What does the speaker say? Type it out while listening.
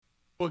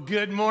Well,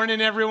 good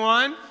morning,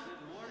 everyone.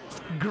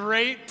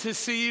 Great to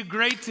see you.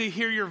 Great to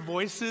hear your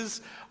voices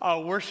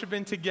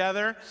worshiping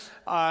together.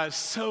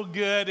 So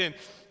good.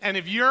 And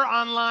if you're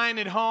online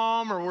at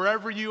home or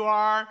wherever you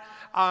are,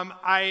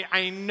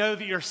 I know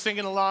that you're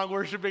singing along,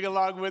 worshiping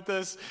along with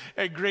us.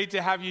 Great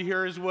to have you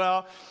here as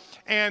well.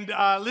 And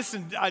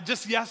listen,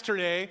 just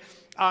yesterday,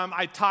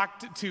 I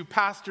talked to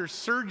Pastor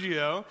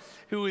Sergio,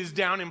 who is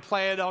down in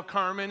Playa del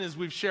Carmen, as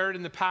we've shared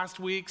in the past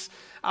weeks.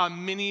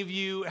 Many of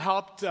you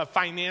helped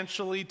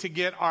financially to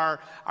get our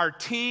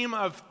team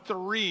of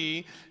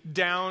 3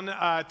 down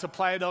to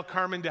Playa del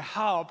Carmen to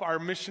help our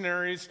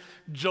missionaries,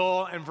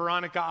 Joel and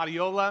Veronica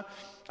Ariola,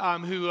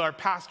 who are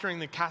pastoring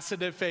the Casa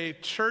de Fe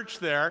church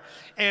there.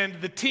 And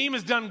the team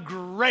has done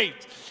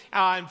great.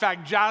 In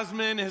fact,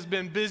 Jasmine has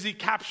been busy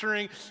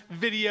capturing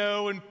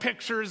video and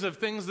pictures of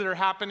things that are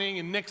happening.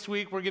 And next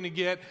week, we're going to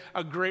get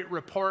a great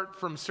report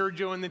from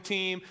Sergio and the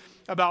team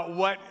about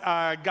what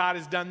God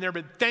has done there.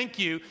 But thank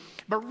you.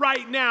 But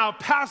right now,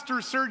 Pastor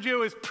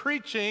Sergio is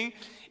preaching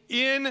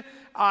in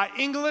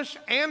English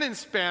and in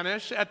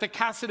Spanish at the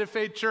Casa de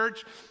Fe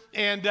church.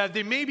 And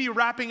they may be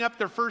wrapping up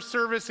their first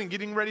service and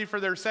getting ready for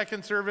their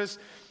second service.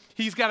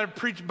 He's got to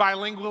preach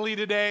bilingually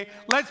today.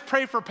 Let's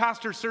pray for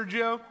Pastor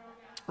Sergio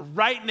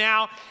right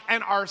now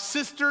and our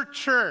sister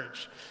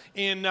church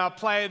in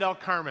Playa del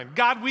Carmen.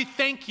 God, we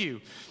thank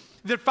you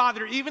that,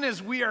 Father, even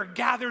as we are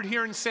gathered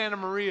here in Santa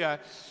Maria,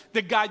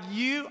 that, God,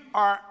 you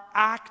are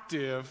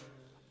active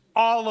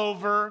all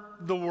over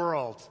the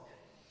world.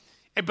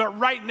 But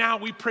right now,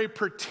 we pray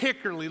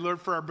particularly,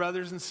 Lord, for our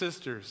brothers and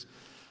sisters.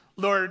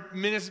 Lord,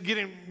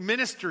 getting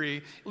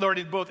ministry, Lord,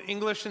 in both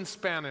English and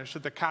Spanish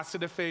at the Casa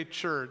de Fe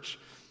church,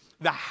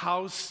 the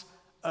house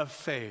of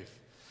faith.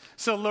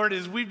 So, Lord,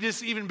 as we've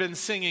just even been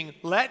singing,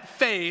 let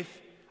faith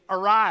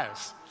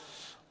arise.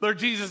 Lord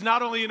Jesus,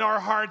 not only in our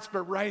hearts,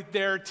 but right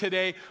there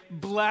today,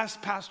 bless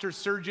Pastor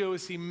Sergio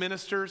as he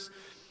ministers.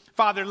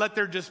 Father, let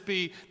there just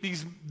be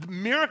these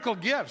miracle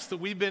gifts that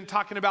we've been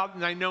talking about,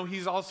 and I know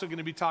he's also going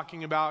to be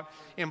talking about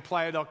in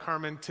Playa del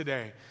Carmen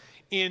today.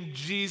 In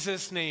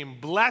Jesus' name,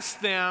 bless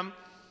them,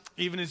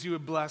 even as you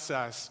would bless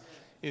us.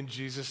 In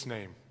Jesus'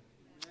 name,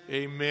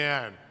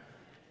 amen.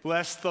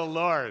 Bless the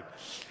Lord.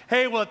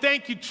 Hey, well,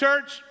 thank you,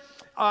 church.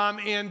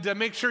 And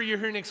make sure you're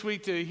here next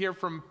week to hear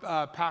from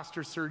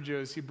Pastor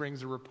Sergio as he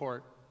brings a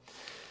report.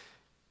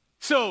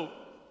 So,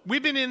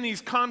 we've been in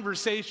these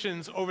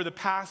conversations over the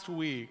past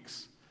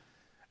weeks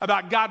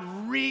about God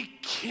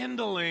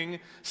rekindling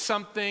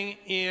something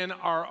in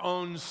our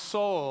own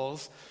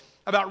souls,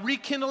 about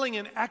rekindling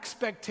an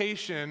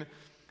expectation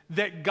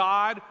that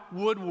God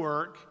would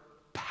work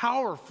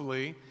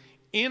powerfully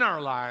in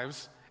our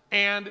lives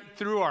and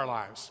through our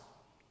lives.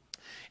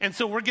 And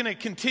so we're going to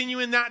continue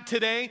in that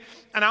today.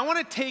 And I want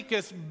to take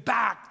us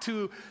back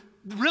to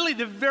really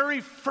the very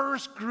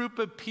first group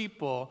of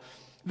people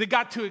that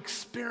got to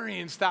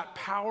experience that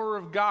power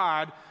of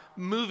God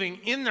moving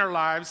in their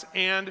lives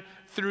and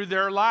through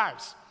their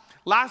lives.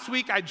 Last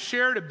week, I'd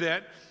shared a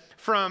bit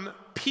from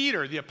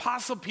Peter, the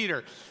Apostle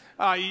Peter.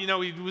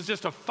 He was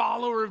just a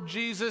follower of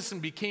Jesus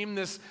and became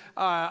this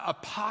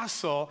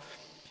apostle.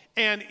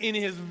 And in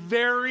his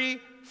very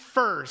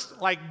first,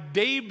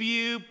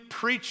 debut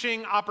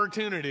preaching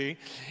opportunity,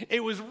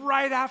 it was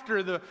right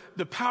after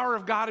the power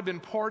of God had been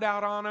poured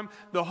out on him.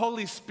 The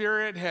Holy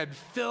Spirit had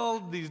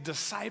filled these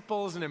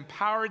disciples and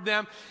empowered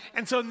them.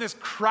 And so this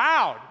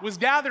crowd was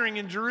gathering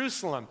in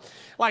Jerusalem.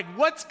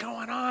 What's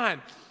going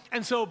on?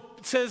 And so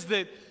it says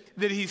that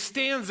he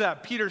stands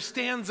up, Peter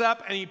stands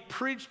up, and he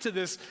preached to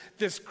this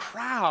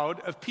crowd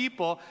of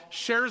people,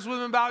 shares with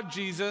them about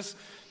Jesus,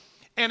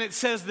 and it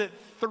says that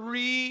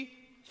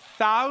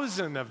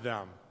 3,000 of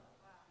them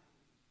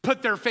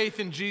put their faith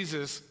in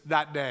Jesus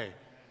that day.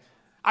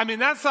 I mean,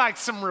 that's like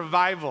some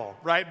revival,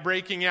 right,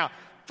 breaking out.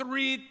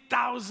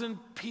 3,000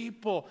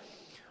 people.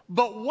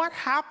 But what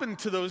happened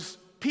to those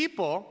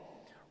people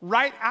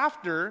right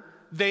after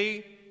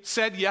they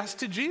said yes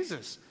to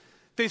Jesus?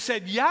 They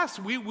said, yes,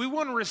 we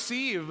want to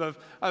receive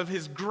of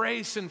his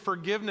grace and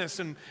forgiveness.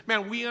 And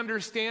man, we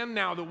understand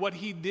now that what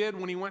he did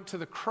when he went to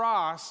the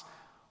cross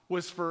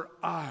was for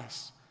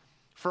us,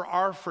 for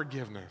our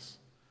forgiveness,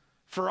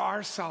 for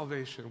our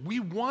salvation.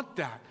 We want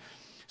that.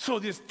 So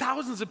there's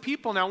thousands of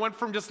people now went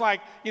from just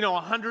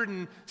 100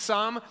 and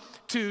some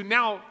to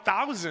now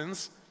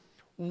thousands.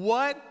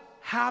 What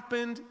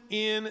happened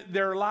in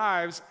their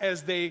lives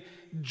as they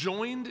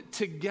joined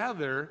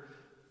together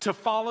to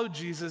follow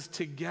Jesus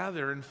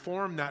together and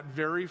form that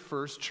very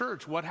first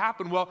church? What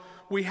happened? Well,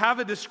 we have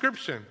a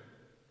description,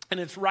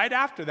 and it's right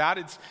after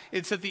that.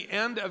 It's at the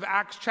end of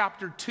Acts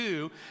chapter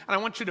 2, and I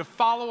want you to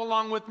follow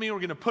along with me. We're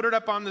going to put it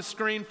up on the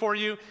screen for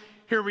you.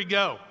 Here we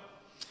go.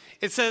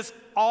 It says,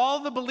 all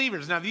the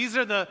believers. Now, these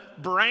are the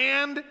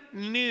brand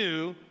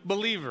new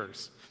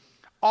believers.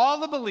 All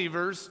the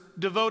believers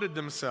devoted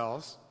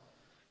themselves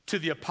to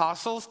the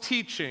apostles'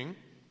 teaching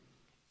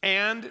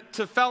and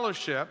to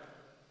fellowship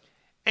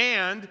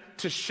and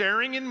to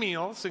sharing in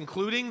meals,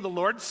 including the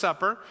Lord's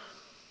Supper,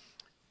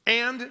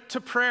 and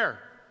to prayer.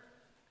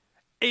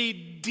 A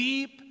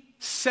deep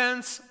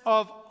sense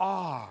of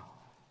awe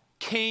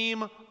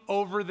came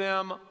over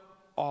them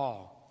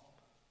all.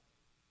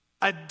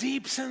 A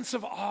deep sense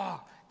of awe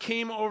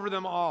came over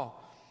them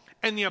all.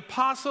 And the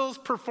apostles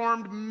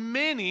performed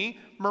many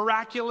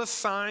miraculous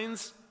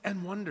signs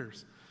and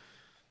wonders.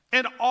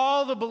 And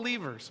all the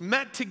believers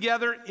met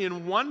together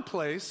in one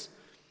place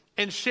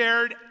and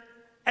shared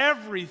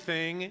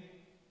everything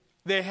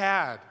they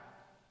had.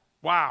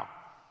 Wow.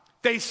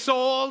 They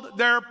sold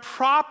their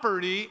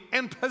property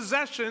and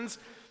possessions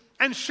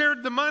and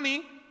shared the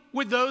money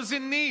with those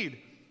in need.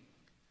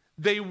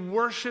 They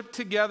worshiped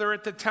together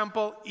at the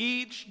temple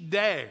each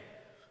day,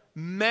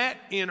 met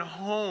in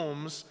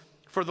homes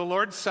for the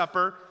Lord's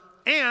Supper,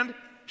 and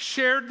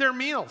shared their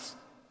meals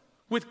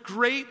with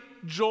great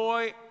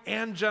joy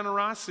and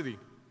generosity,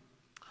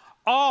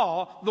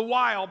 all the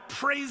while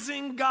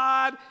praising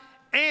God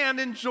and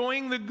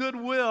enjoying the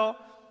goodwill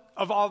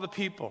of all the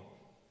people.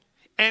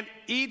 And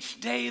each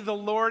day the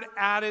Lord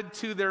added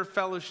to their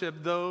fellowship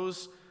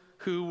those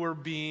who were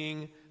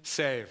being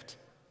saved.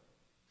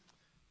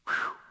 Whew.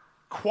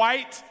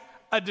 Quite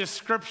a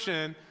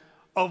description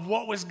of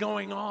what was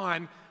going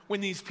on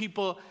when these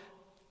people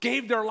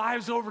gave their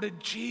lives over to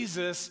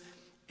Jesus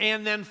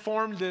and then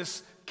formed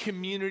this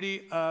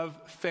community of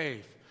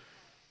faith.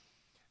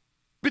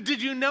 But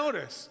did you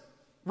notice,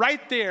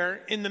 right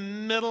there in the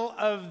middle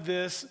of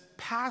this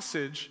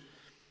passage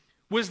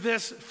was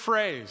this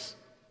phrase,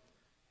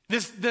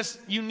 this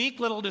unique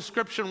little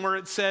description where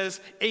it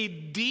says, a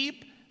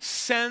deep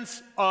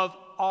sense of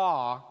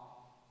awe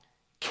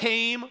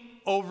came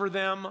over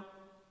them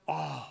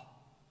all.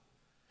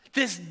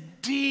 This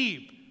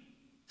deep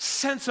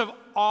sense of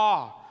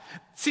awe.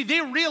 See,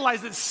 they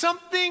realize that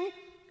something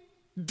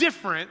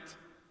different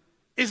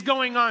is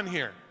going on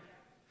here.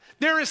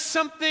 There is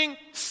something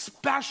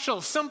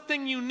special,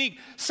 something unique,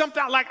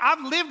 something like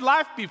I've lived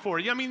life before.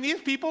 I mean,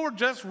 these people were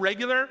just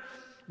regular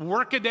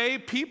workaday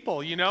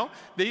people, you know.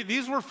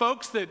 These were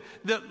folks that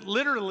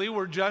literally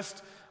were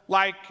just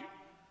like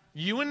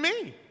you and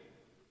me,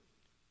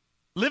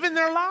 living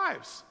their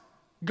lives,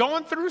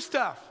 going through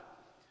stuff.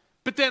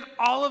 But then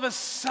all of a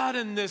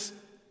sudden, this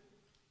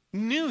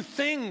new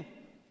thing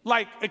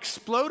like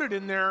exploded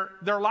in their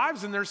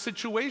lives and their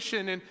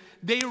situation, and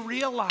they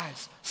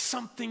realized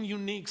something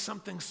unique,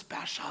 something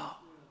special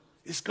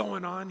is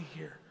going on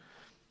here.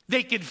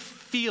 They could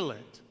feel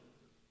it.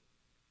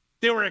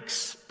 They were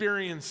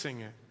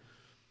experiencing it.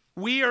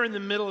 We are in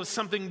the middle of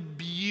something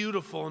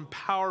beautiful and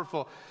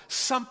powerful,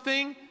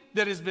 something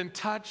that has been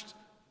touched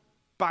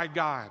by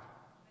God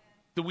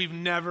that we've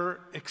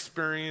never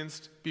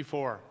experienced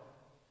before.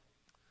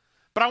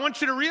 But I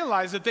want you to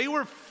realize that they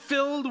were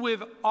filled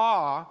with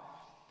awe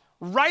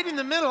right in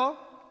the middle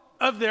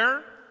of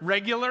their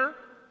regular,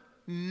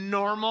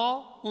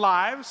 normal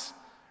lives,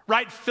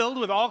 right? Filled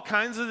with all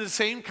kinds of the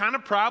same kind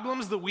of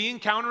problems that we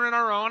encounter in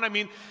our own. I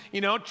mean,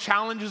 you know,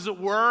 challenges at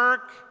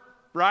work,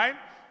 right?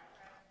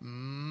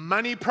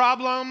 Money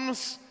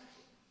problems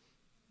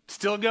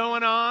still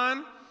going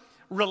on,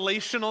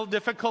 relational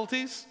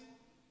difficulties,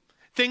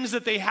 things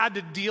that they had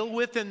to deal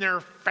with in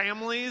their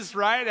families,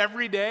 right?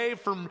 Every day,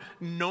 from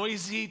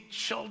noisy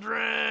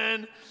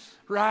children,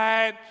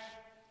 right,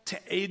 to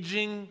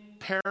aging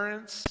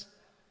parents.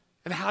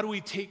 And how do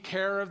we take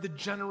care of the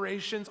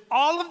generations?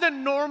 All of the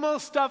normal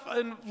stuff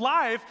in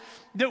life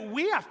that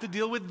we have to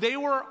deal with, they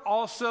were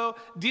also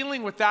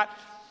dealing with that.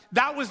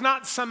 That was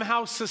not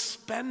somehow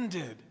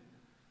suspended.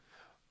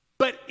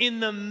 But in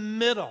the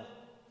middle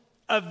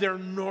of their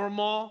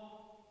normal,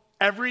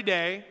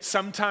 everyday,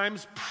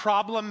 sometimes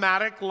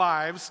problematic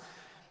lives,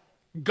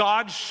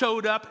 God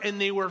showed up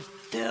and they were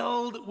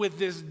filled with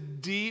this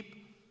deep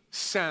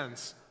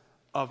sense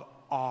of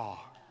awe.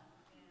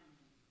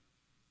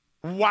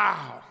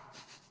 Wow,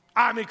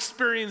 I'm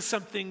experiencing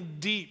something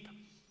deep,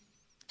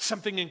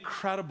 something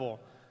incredible,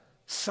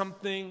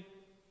 something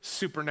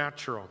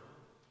supernatural.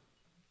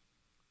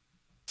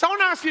 So I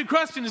want to ask you a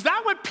question. Is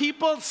that what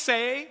people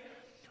say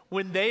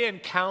when they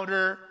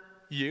encounter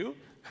you?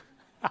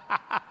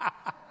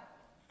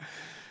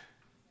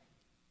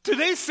 Do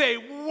they say,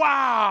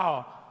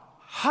 wow,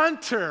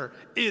 Hunter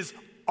is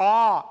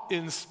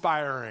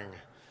awe-inspiring?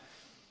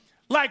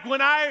 Like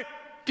when I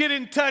get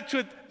in touch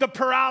with the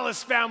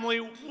Perales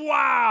family,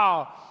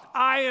 wow,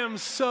 I am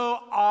so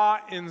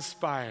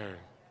awe-inspired.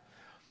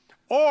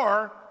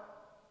 Or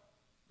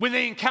when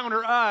they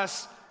encounter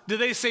us, do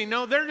they say,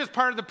 no, they're just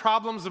part of the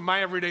problems of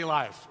my everyday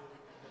life?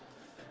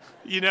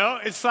 You know,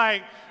 it's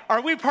like,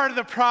 are we part of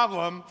the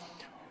problem,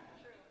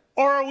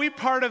 or are we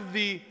part of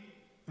the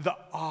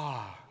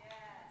awe,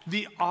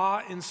 the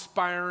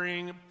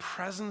awe-inspiring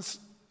presence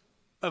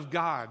of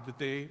God that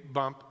they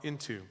bump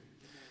into?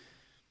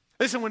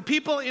 Listen, when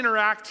people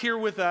interact here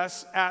with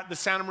us at the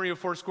Santa Maria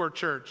Foursquare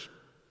Church,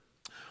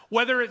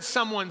 whether it's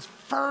someone's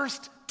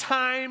first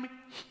time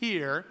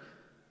here,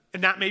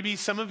 and that may be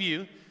some of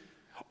you,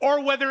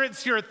 or whether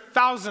it's your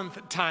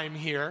 1,000th time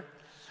here,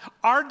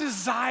 our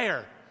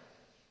desire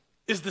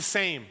is the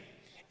same.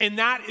 And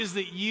that is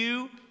that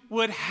you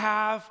would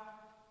have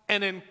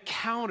an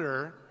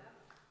encounter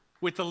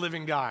with the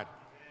living God.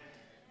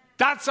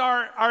 That's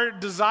our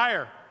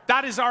desire.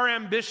 That is our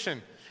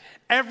ambition.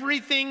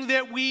 Everything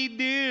that we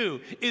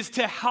do is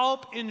to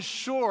help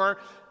ensure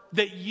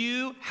that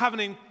you have an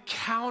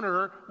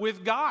encounter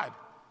with God.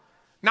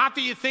 Not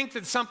that you think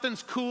that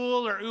something's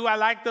cool or, ooh, I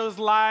like those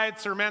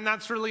lights, or man,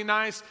 that's really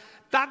nice.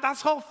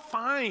 That's all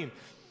fine.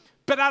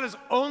 But that is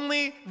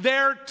only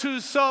there to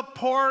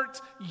support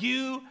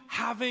you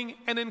having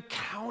an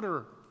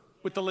encounter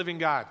with the living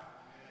God.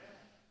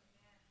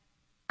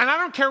 And I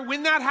don't care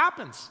when that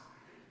happens.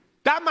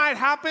 That might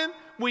happen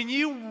when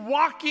you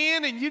walk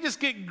in and you just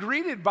get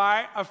greeted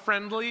by a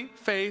friendly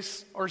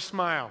face or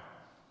smile,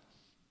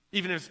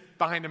 even if it's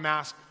behind a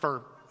mask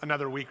for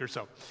another week or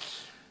so.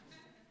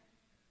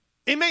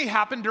 It may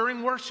happen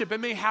during worship. It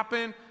may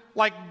happen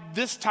like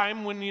this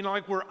time when,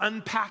 like we're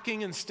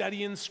unpacking and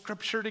studying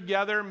scripture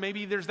together.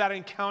 Maybe there's that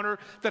encounter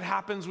that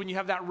happens when you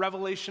have that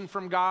revelation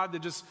from God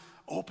that just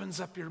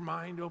opens up your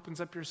mind, opens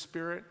up your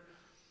spirit.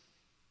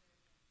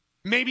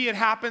 Maybe it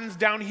happens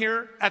down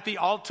here at the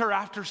altar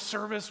after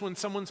service when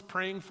someone's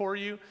praying for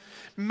you.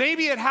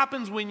 Maybe it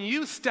happens when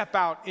you step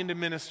out into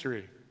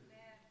ministry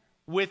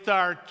with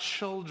our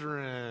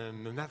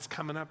children, and that's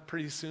coming up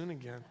pretty soon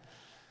again.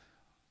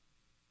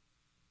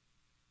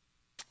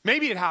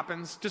 Maybe it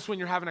happens just when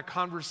you're having a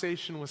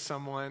conversation with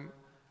someone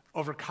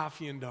over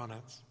coffee and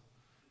donuts.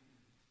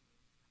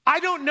 I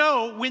don't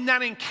know when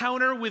that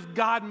encounter with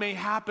God may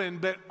happen,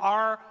 but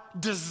our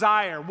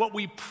desire, what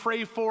we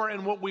pray for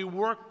and what we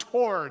work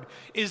toward,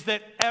 is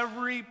that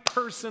every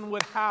person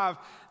would have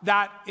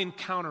that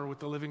encounter with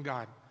the living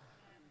God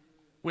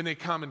when they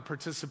come and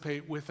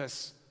participate with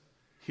us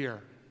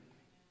here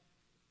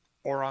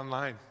or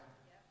online.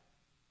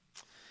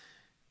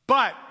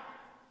 But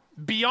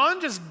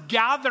beyond just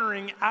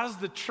gathering as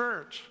the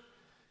church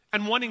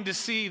and wanting to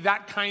see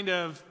that kind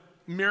of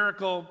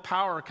miracle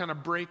power kind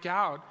of break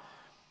out,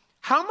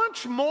 how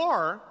much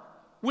more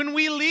when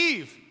we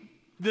leave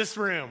this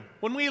room,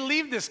 when we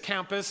leave this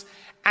campus,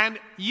 and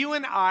you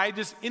and I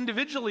just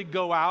individually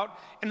go out,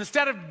 and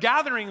instead of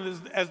gathering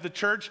as the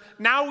church,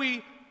 now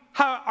we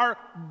are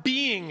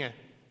being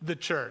the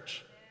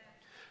church.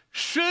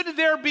 Should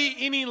there be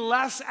any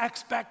less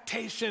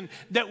expectation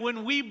that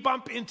when we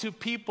bump into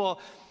people,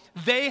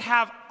 they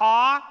have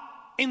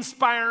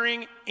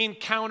awe-inspiring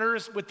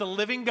encounters with the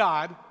living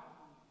God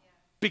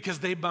because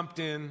they bumped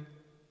in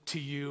to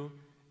you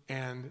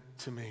and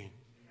to me?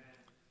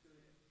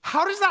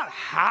 How does that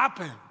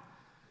happen?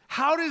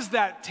 How does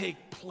that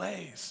take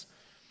place?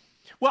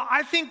 Well,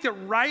 I think that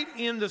right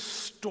in the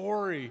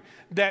story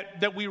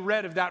that we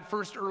read of that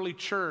first early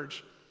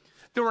church,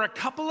 there were a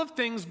couple of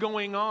things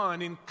going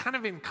on in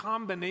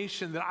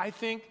combination that I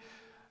think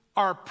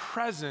are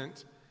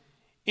present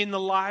in the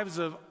lives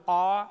of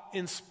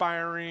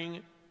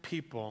awe-inspiring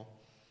people,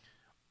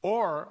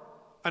 or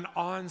an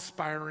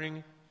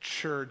awe-inspiring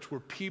church where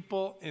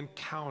people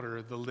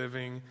encounter the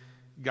living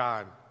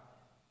God.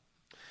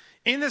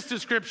 In this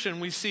description,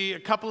 we see a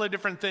couple of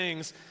different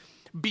things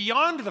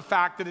beyond the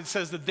fact that it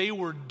says that they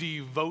were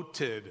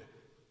devoted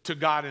to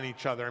God and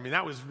each other. I mean,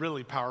 that was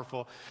really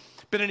powerful.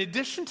 But in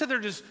addition to their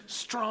just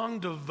strong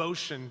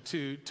devotion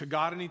to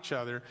God and each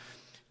other,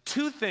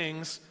 two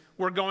things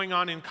were going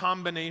on in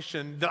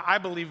combination that I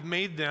believe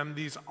made them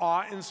these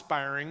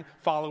awe-inspiring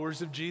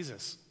followers of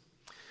Jesus.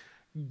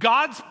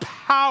 God's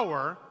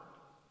power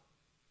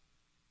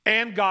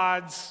and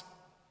God's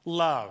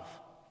love.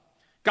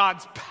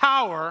 God's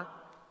power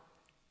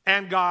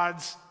and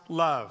God's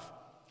love.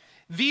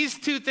 These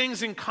two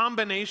things in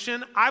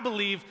combination, I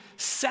believe,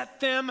 set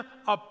them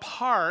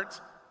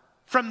apart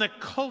from the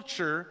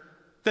culture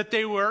that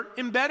they were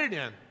embedded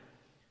in.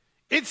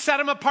 It set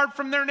them apart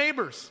from their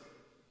neighbors.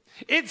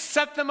 It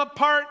set them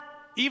apart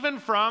even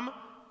from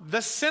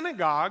the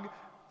synagogue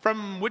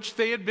from which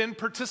they had been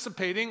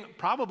participating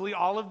probably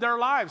all of their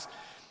lives.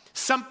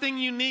 Something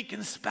unique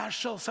and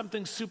special,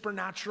 something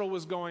supernatural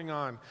was going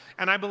on.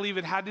 And I believe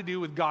it had to do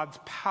with God's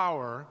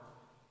power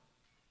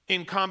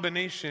in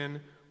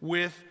combination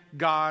with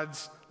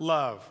God's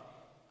love.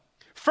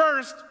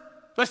 First,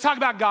 let's talk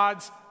about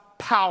God's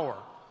power.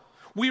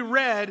 We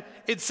read,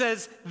 it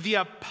says, the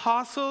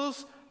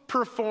apostles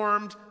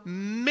performed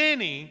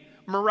many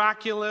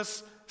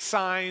miraculous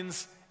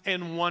signs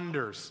and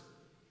wonders.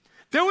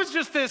 There was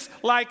just this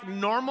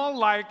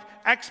normal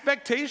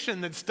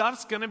expectation that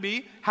stuff's going to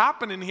be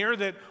happening here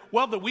that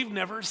we've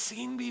never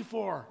seen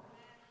before.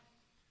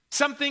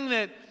 Something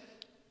that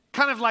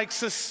kind of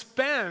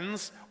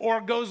suspends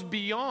or goes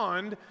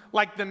beyond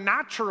the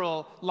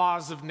natural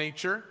laws of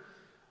nature,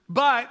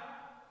 but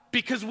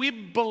because we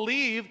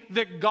believe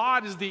that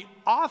God is the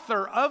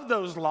author of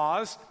those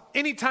laws,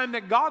 anytime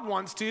that God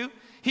wants to,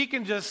 he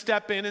can just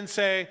step in and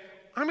say,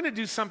 I'm going to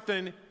do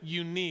something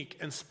unique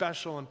and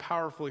special and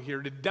powerful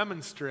here to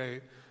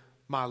demonstrate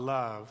my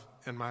love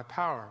and my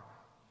power.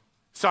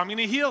 So I'm going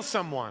to heal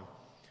someone.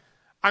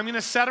 I'm going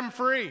to set them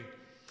free.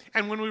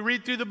 And when we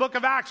read through the book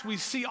of Acts, we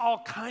see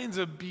all kinds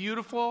of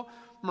beautiful,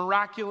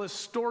 miraculous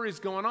stories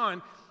going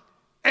on.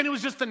 And it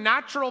was just the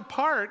natural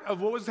part of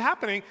what was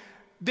happening.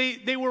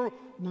 They were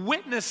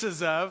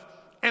witnesses of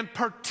and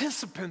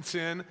participants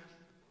in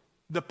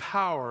the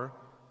power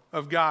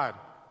of God.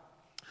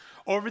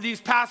 Over these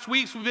past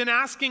weeks, we've been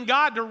asking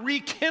God to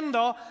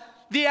rekindle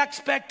the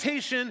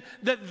expectation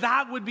that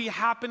that would be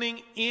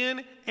happening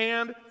in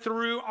and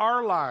through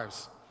our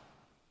lives.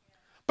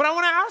 But I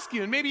want to ask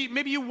you, and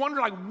maybe you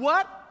wonder, like,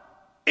 what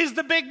is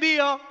the big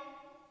deal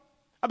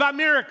about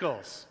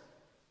miracles?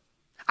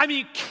 I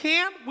mean,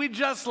 can't we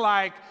just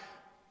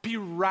be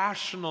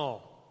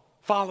rational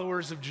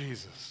followers of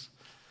Jesus?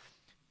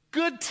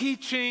 Good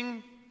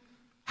teaching,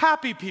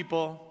 happy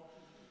people,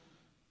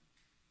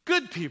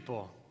 good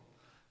people.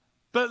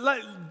 But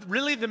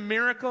really, the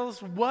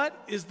miracles, what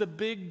is the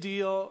big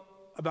deal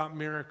about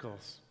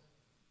miracles?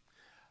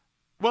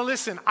 Well,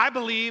 listen, I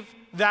believe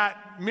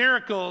that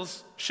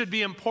miracles should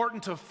be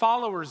important to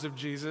followers of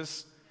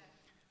Jesus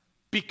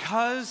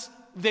because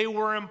they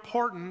were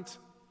important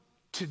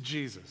to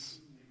Jesus.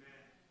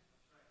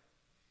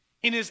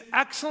 In his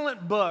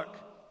excellent book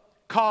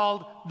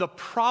called The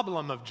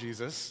Problem of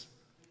Jesus,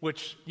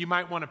 which you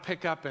might want to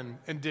pick up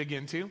and dig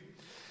into,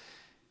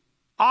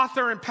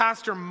 author and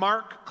pastor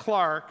Mark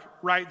Clark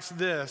writes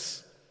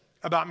this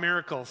about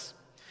miracles.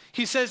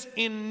 He says,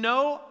 in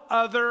no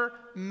other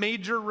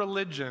major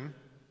religion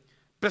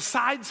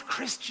besides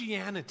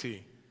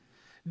Christianity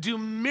do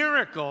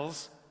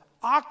miracles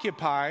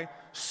occupy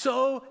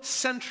so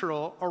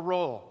central a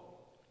role.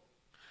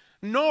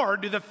 Nor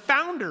do the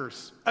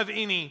founders of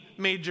any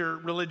major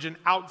religion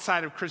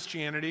outside of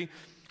Christianity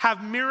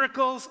have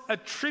miracles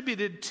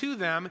attributed to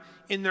them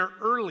in their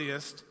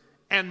earliest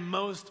and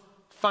most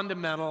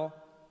fundamental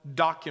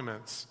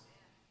documents.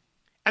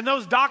 And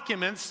those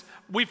documents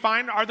we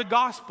find are the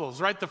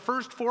Gospels, right? The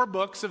first 4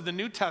 books of the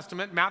New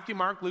Testament, Matthew,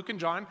 Mark, Luke, and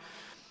John,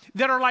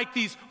 that are like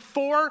these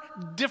 4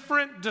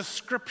 different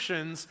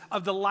descriptions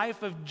of the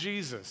life of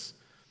Jesus.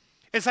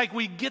 It's like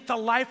we get the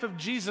life of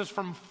Jesus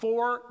from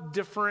 4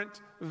 different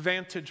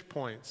vantage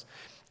points.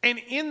 And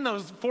in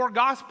those 4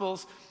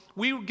 Gospels,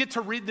 we get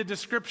to read the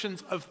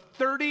descriptions of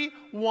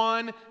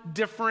 31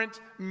 different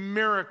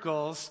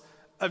miracles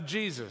of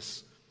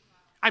Jesus.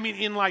 I mean,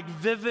 in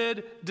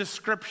vivid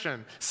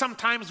description,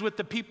 sometimes with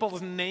the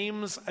people's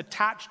names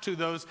attached to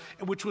those,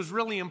 which was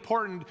really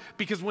important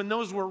because when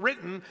those were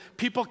written,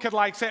 people could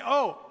say,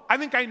 oh, I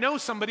think I know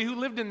somebody who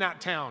lived in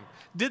that town.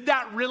 Did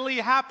that really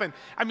happen?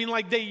 I mean,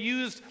 they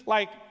used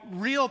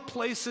real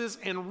places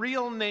and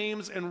real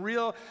names and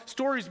real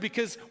stories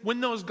because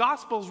when those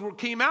Gospels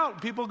came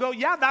out, people go,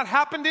 yeah, that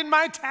happened in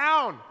my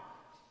town.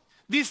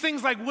 These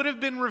things would have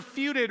been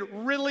refuted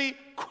really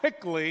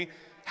quickly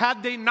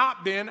had they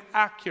not been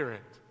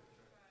accurate.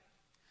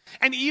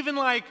 And even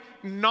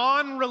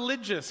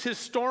non-religious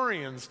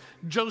historians,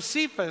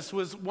 Josephus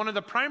was one of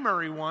the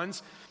primary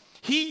ones.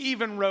 He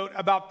even wrote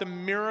about the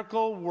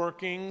miracle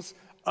workings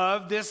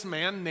of this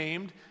man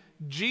named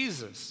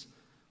Jesus.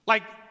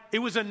 It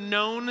was a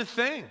known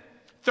thing.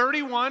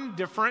 31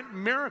 different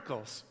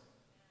miracles.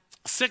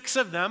 6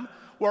 of them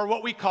were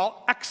what we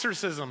call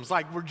exorcisms,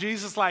 where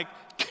Jesus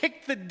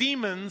kicked the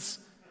demons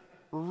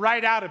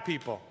right out of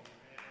people.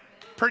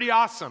 Pretty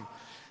awesome.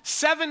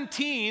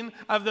 17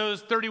 of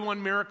those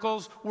 31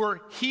 miracles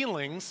were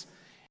healings,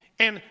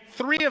 and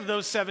 3 of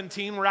those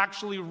 17 were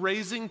actually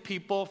raising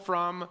people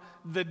from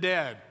the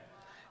dead.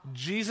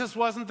 Jesus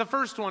wasn't the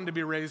first one to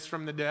be raised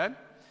from the dead.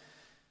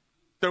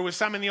 There was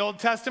some in the Old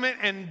Testament,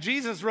 and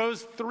Jesus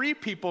rose 3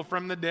 people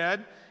from the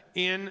dead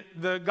in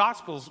the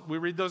Gospels. We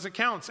read those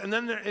accounts. And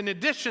then in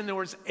addition, there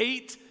was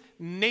 8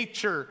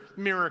 nature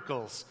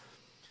miracles.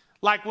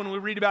 Like when we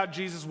read about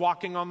Jesus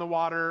walking on the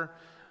water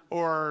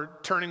or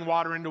turning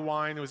water into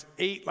wine. It was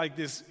 8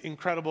 this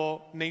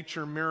incredible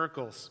nature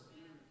miracles.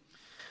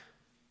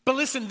 But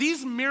listen,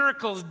 these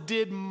miracles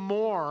did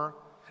more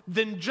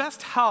than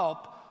just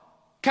help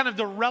kind of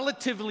the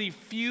relatively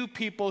few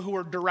people who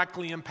were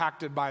directly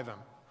impacted by them.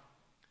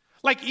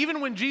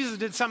 Even when Jesus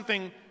did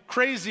something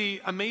crazy,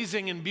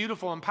 amazing, and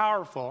beautiful and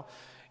powerful,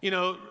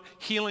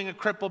 healing a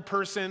crippled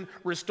person,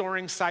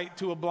 restoring sight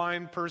to a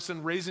blind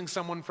person, raising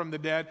someone from the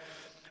dead,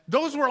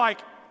 those were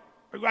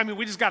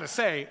we just got to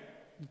say,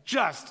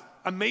 just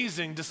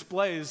amazing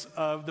displays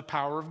of the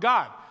power of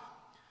God.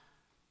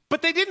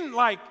 But they didn't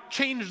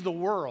change the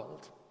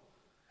world.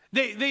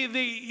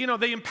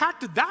 They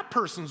impacted that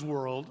person's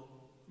world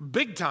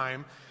big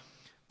time.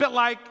 But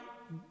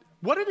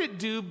what did it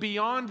do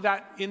beyond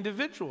that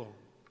individual?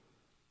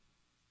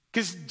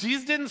 Because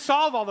Jesus didn't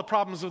solve all the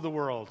problems of the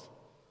world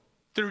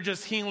through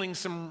just healing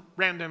some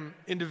random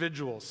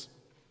individuals.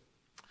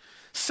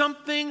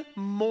 Something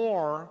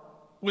more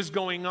was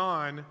going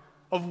on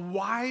of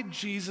why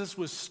Jesus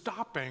was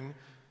stopping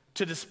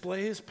to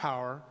display his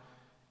power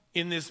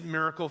in this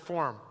miracle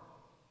form.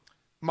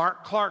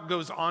 Mark Clark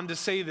goes on to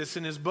say this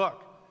in his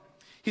book.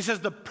 He says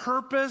the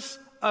purpose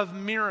of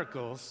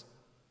miracles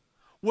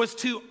was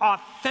to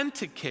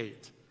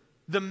authenticate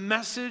the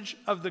message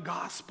of the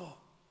gospel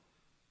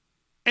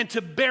and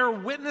to bear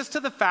witness to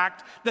the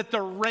fact that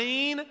the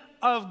reign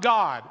of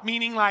God,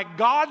 meaning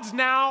God's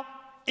now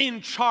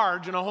in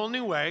charge in a whole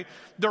new way,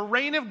 the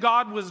reign of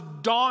God was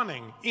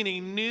dawning in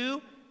a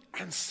new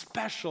and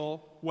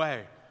special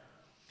way.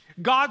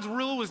 God's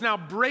rule was now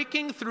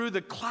breaking through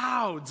the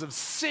clouds of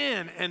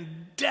sin and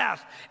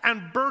death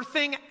and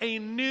birthing a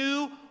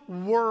new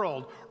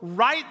world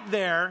right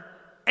there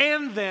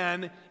and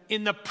then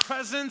in the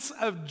presence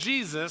of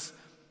Jesus,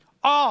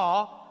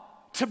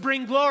 all to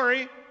bring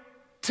glory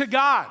to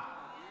God.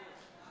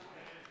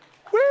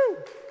 Woo!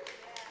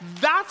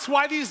 That's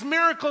why these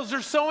miracles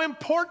are so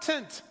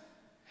important.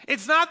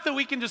 It's not that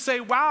we can just say,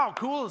 wow,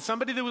 cool,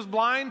 somebody that was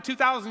blind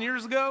 2,000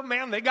 years ago,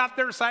 man, they got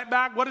their sight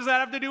back. What does that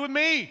have to do with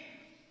me?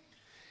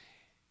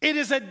 It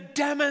is a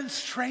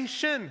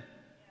demonstration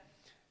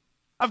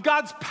of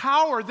God's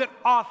power that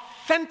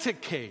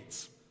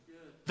authenticates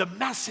the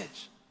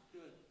message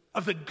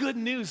of the good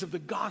news of the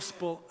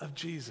gospel of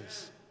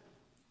Jesus.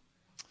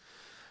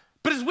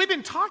 But as we've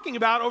been talking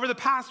about over the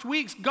past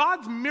weeks,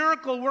 God's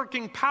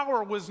miracle-working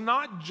power was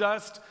not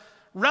just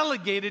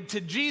relegated to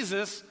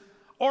Jesus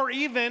or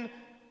even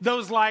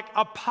those like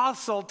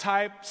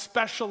apostle-type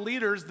special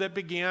leaders that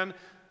began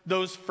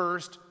those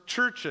first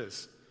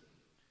churches.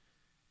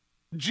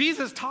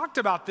 Jesus talked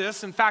about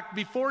this. In fact,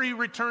 before he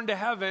returned to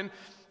heaven,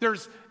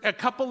 there's a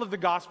couple of the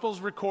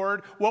Gospels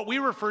record what we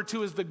refer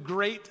to as the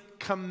Great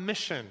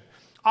Commission.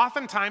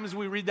 Oftentimes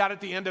we read that at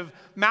the end of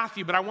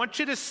Matthew, but I want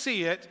you to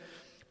see it,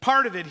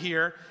 part of it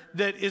here,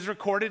 that is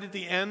recorded at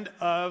the end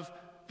of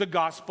the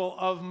Gospel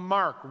of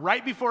Mark.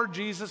 Right before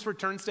Jesus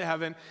returns to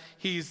heaven,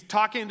 he's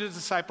talking to his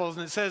disciples,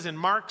 and it says in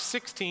Mark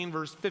 16,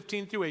 verse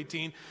 15 through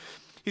 18,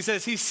 he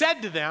says, he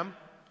said to them,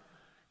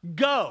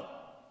 "Go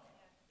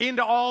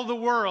into all the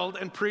world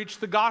and preach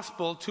the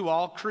gospel to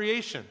all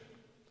creation."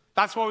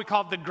 That's why we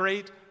call it the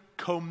Great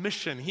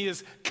Commission. He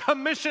is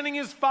commissioning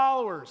his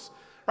followers,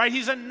 right?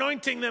 He's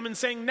anointing them and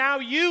saying, now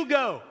you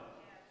go.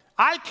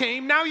 I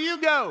came, now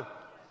you go.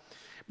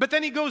 But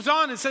then he goes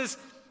on and says,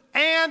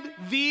 and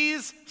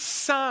these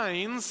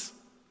signs,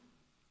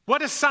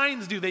 what do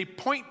signs do? They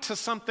point to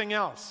something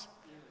else.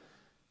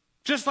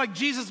 Just like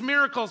Jesus'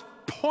 miracles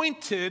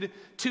pointed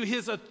to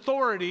his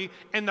authority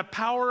and the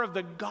power of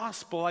the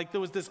gospel, like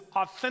there was this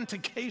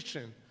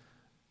authentication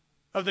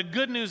of the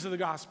good news of the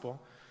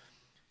gospel.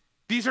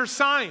 These are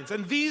signs,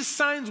 and these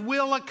signs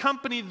will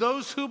accompany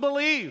those who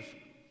believe.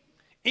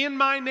 In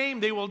my name,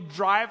 they will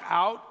drive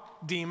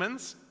out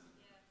demons.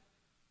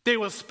 They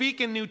will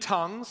speak in new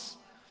tongues.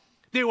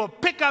 They will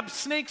pick up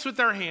snakes with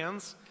their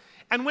hands.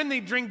 And when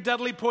they drink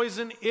deadly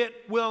poison,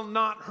 it will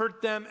not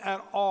hurt them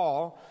at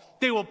all.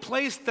 They will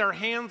place their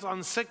hands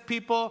on sick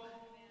people,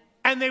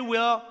 and they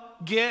will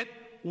get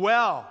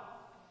well.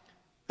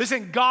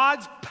 Listen,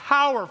 God's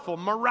powerful,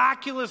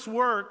 miraculous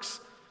works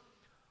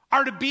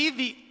are to be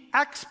the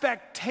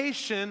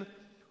expectation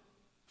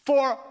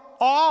for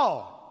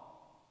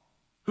all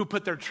who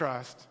put their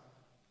trust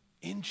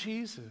in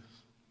Jesus.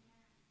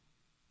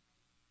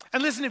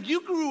 And listen, if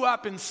you grew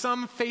up in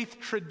some faith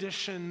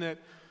tradition that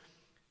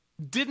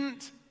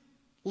didn't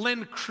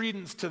lend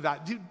credence to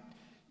that,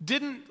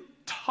 didn't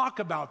talk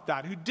about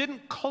that, who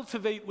didn't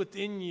cultivate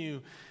within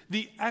you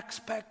the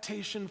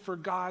expectation for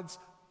God's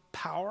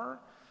power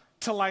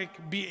to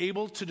like be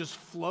able to just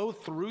flow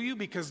through you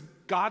because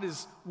God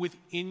is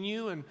within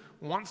you and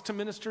wants to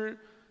minister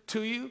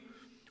to you,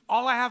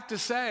 all I have to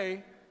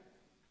say,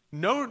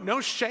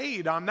 no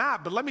shade on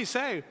that, but let me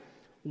say,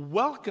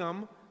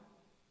 welcome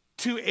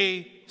to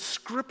a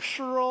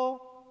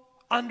scriptural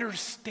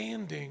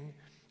understanding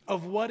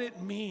of what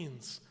it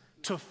means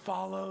to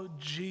follow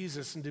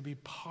Jesus and to be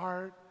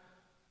part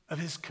of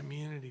his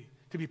community,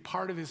 to be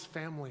part of his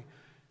family.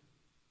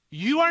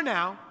 You are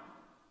now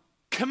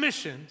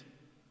commissioned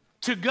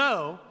to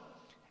go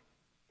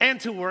and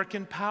to work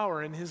in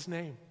power in his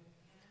name,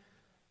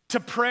 to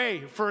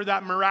pray for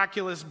that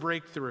miraculous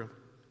breakthrough.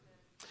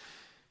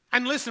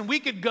 And listen,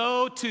 we could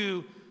go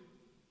to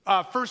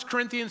 1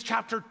 Corinthians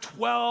chapter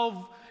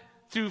 12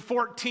 through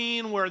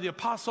 14, where the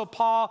Apostle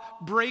Paul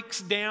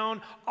breaks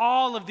down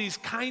all of these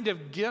kind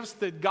of gifts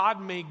that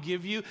God may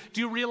give you. Do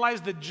you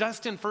realize that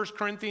just in 1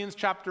 Corinthians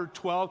chapter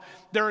 12,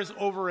 there is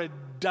over a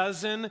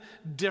dozen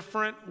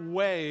different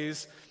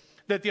ways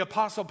that the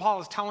Apostle Paul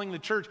is telling the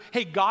church,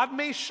 hey, God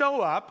may show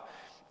up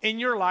in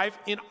your life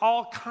in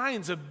all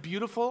kinds of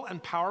beautiful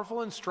and powerful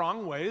and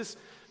strong ways.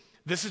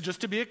 This is just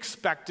to be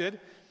expected.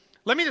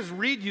 Let me just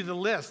read you the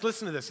list.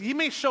 Listen to this. He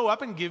may show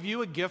up and give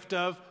you a gift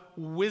of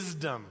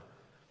wisdom.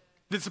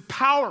 That's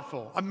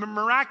powerful, a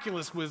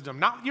miraculous wisdom,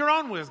 not your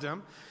own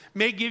wisdom,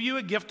 may give you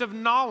a gift of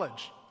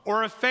knowledge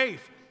or of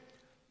faith,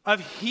 of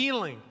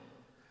healing.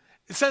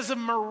 It says of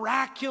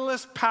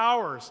miraculous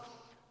powers,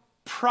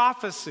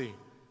 prophecy,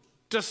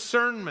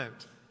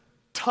 discernment,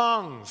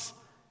 tongues,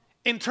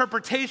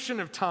 interpretation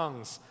of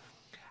tongues,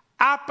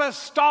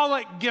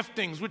 apostolic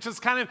giftings, which is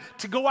kind of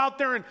to go out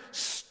there and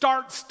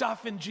start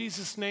stuff in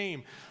Jesus'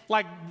 name,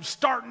 like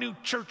start new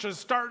churches,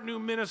 start new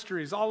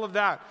ministries, all of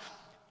that.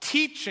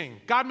 Teaching.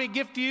 God may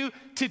gift you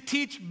to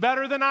teach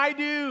better than I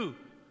do.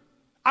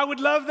 I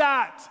would love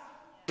that.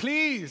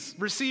 Please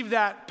receive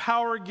that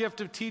power gift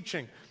of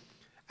teaching.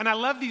 And I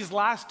love these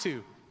last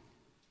two,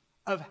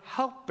 of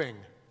helping.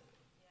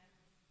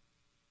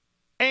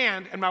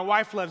 And my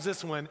wife loves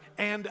this one,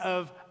 and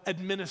of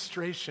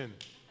administration.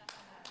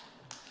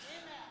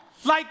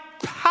 like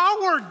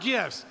power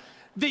gifts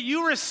that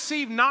you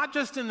receive not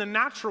just in the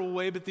natural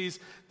way, but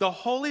the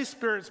Holy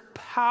Spirit's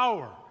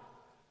power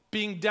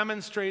being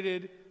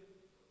demonstrated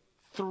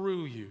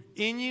through you,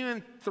 in you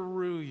and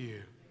through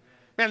you.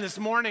 Man, this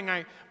morning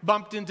I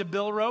bumped into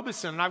Bill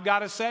Robeson, and I've got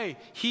to say,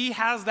 he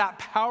has that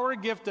power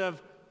gift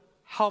of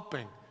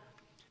helping.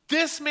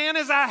 This man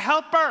is a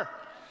helper.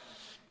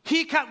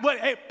 Hey,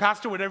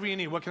 Pastor, whatever you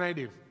need, what can I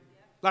do?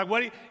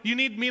 Like, you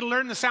need me to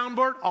learn the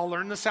soundboard? I'll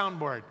learn the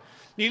soundboard.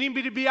 You need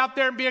me to be out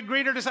there and be a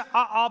greeter?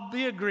 I'll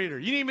be a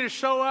greeter. You need me to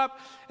show up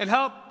and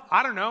help,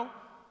 I don't know,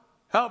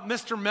 help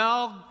Mr.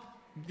 Mel,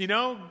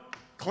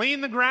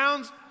 clean the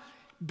grounds?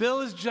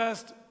 Bill is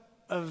just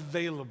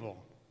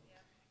available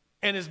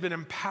and has been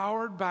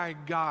empowered by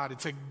God.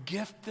 It's a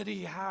gift that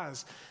he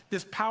has,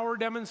 this power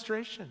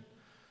demonstration.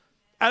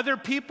 Other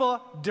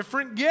people,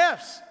 different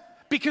gifts,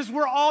 because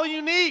we're all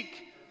unique.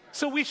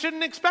 So we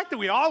shouldn't expect that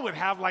we all would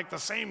have like the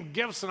same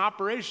gifts and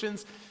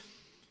operations,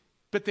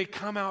 but they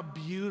come out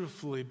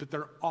beautifully, but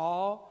they're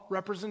all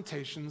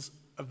representations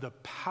of the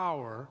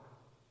power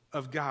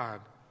of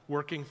God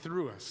working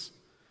through us.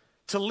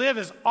 To live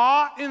as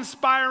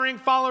awe-inspiring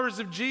followers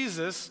of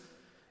Jesus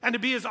and to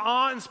be his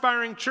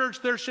awe-inspiring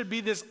church, there should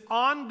be this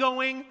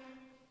ongoing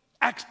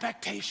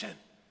expectation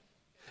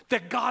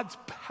that God's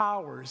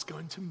power is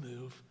going to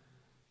move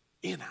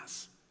in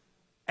us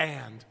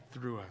and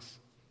through us.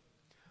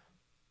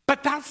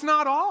 But that's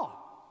not all.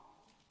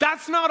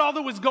 That's not all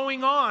that was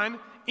going on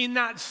in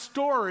that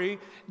story.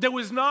 There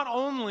was not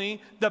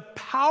only the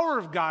power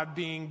of God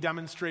being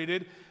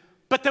demonstrated,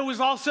 but there was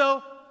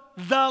also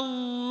the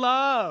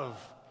love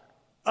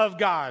of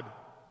God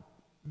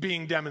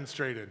being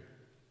demonstrated.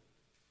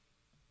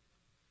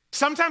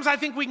 Sometimes I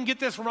think we can get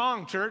this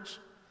wrong, church.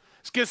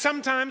 Because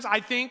sometimes I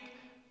think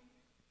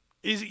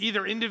is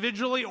either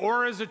individually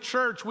or as a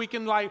church, we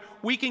can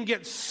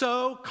get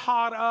so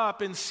caught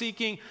up in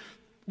seeking,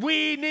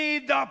 we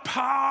need the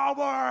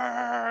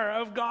power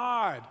of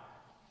God.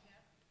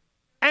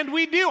 And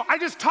we do. I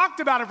just talked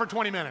about it for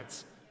 20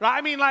 minutes. Right?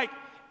 I mean,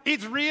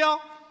 it's real.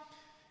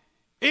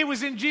 It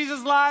was in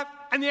Jesus' life,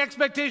 and the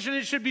expectation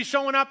it should be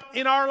showing up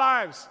in our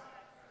lives.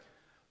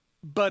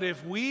 But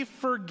if we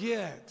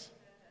forget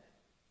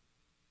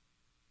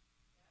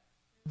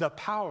the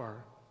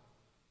power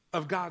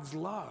of God's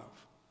love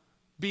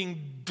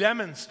being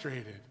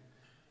demonstrated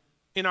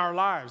in our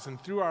lives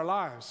and through our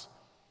lives,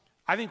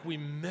 I think we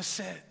miss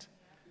it.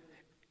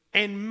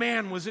 And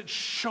man, was it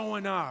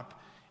showing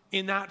up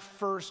in that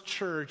first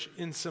church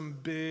in some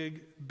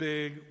big,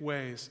 big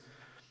ways.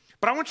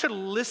 But I want you to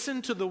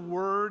listen to the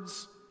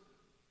words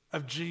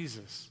of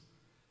Jesus.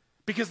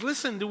 Because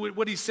listen to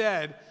what he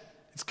said.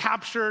 It's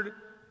captured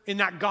in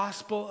that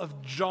Gospel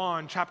of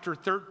John, chapter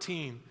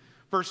 13,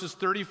 verses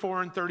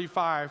 34 and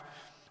 35,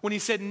 when he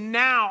said,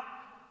 now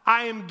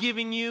I am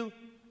giving you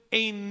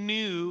a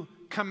new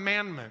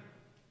commandment.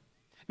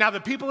 Now, the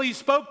people he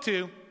spoke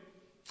to,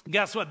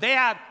 guess what? They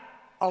had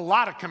a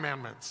lot of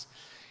commandments.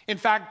 In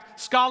fact,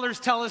 scholars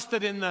tell us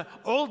that in the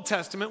Old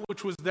Testament,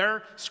 which was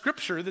their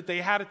scripture that they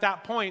had at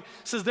that point,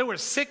 says there were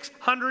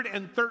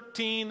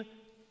 613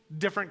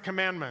 different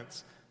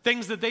commandments.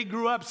 Things that they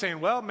grew up saying,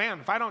 well, man,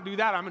 if I don't do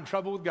that, I'm in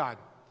trouble with God.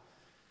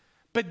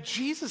 But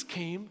Jesus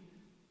came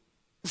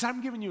and said,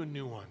 I'm giving you a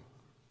new one.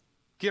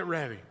 Get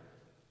ready.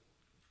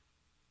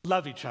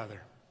 Love each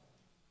other.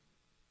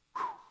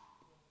 Whew.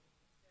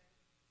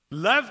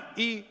 Love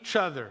each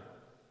other.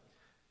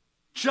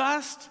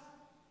 Just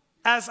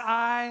as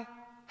I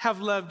have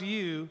loved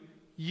you,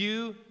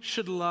 you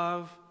should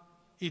love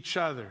each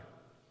other.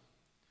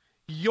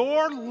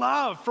 Your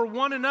love for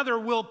one another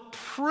will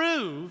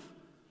prove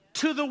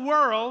to the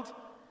world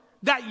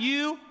that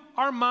you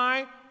are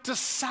my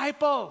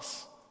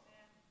disciples.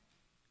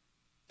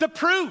 The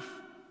proof.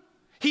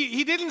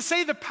 He didn't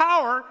say the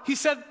power, he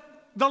said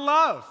the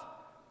love.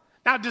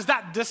 Now, does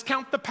that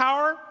discount the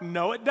power?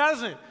 No, it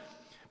doesn't.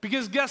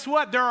 Because guess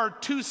what? There are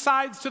two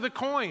sides to the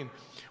coin.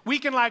 We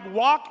can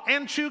walk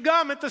and chew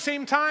gum at the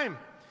same time.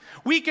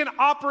 We can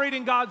operate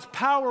in God's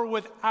power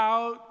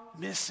without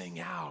missing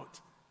out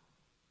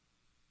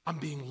on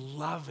being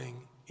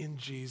loving in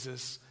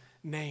Jesus'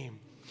 name.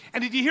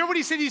 And did you hear what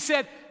he said? He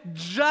said,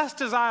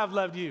 just as I have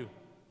loved you,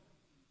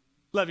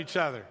 love each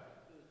other.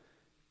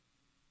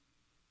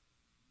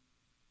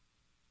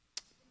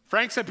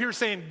 Frank's up here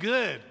saying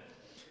good,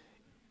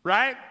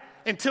 right?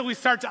 Until we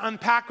start to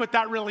unpack what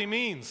that really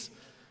means.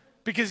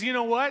 Because you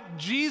know what?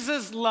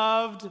 Jesus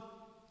loved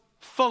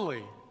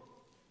fully.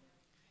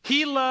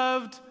 He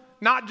loved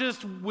not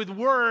just with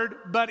word,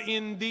 but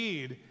in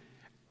deed.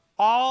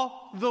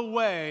 All the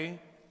way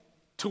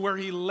to where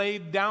he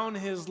laid down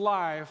his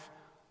life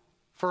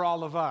for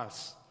all of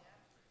us.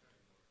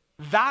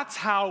 That's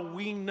how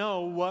we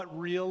know what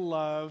real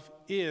love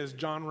is,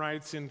 John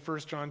writes in 1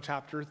 John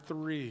chapter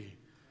 3.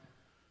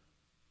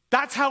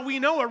 That's how we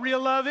know what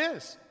real love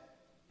is.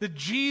 That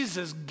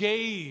Jesus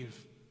gave,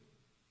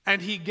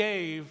 and he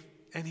gave,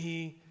 and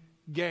he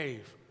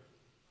gave.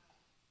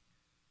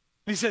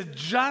 He said,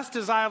 just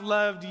as I have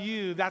loved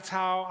you, that's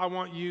how I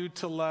want you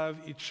to love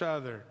each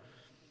other.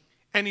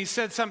 And he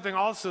said something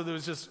also that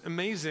was just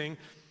amazing.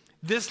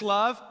 This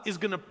love is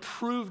going to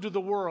prove to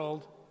the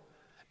world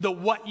that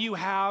what you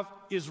have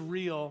is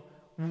real,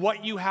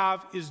 what you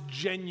have is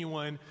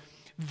genuine.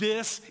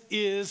 This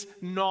is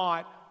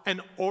not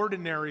an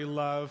ordinary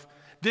love.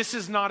 This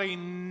is not a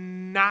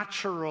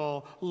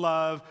natural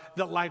love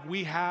that like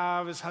we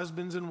have as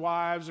husbands and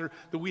wives or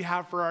that we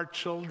have for our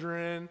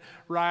children,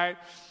 right?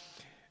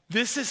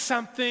 This is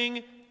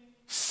something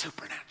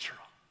supernatural.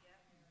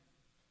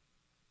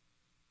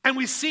 And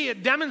we see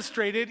it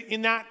demonstrated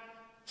in that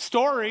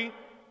story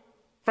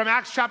from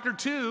Acts chapter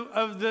 2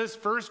 of this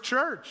first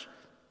church.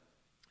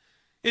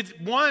 It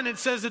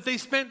says that they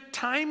spent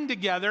time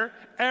together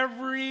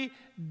every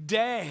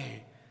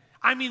day.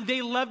 I mean,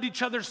 they loved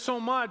each other so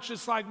much.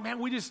 It's like, man,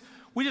 we just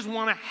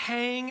want to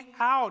hang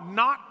out,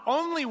 not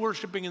only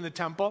worshiping in the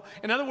temple.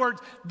 In other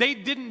words, they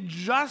didn't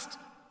just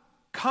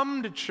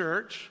come to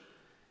church.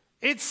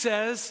 It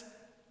says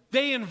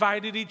they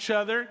invited each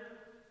other,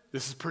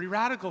 this is pretty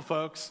radical,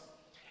 folks,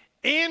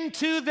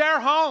 into their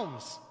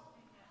homes.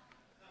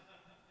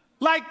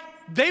 Like,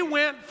 they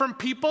went from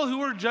people who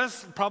were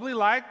just probably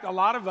like a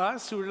lot of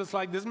us, who were just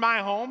like, this is my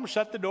home,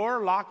 shut the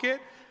door, lock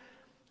it,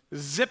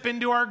 zip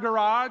into our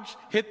garage,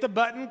 hit the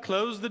button,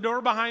 close the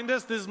door behind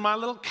us, this is my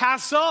little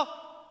castle.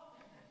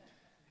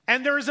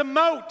 And there is a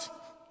moat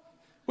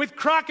with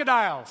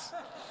crocodiles,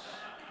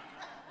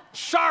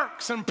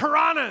 sharks, and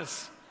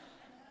piranhas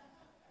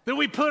that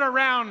we put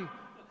around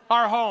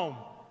our home.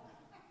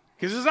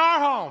 Because this is our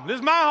home, this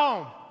is my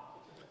home.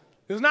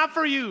 This is not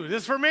for you,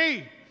 this is for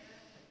me.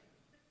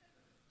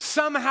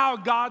 Somehow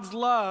God's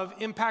love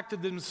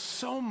impacted them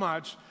so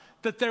much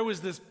that there was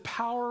this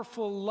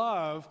powerful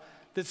love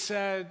that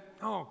said,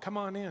 oh, come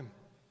on in.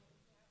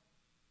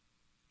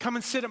 Come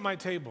and sit at my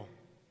table.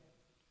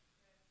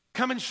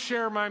 Come and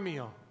share my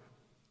meal.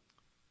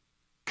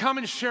 Come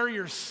and share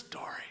your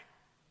story.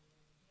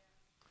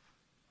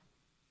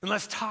 And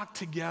let's talk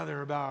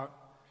together about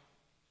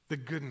the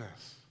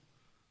goodness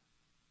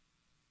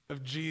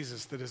of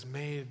Jesus that has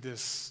made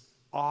this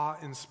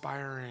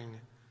awe-inspiring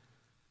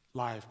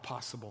life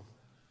possible.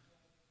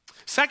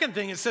 Second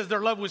thing, it says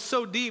their love was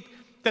so deep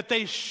that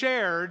they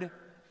shared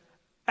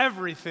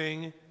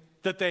everything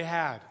that they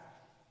had.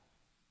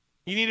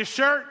 You need a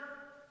shirt?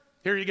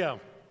 Here you go.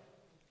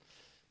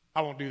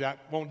 I won't do that,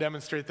 won't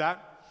demonstrate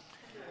that.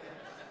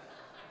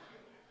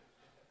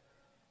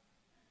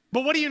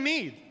 But what do you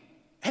need?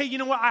 Hey, you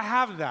know what? I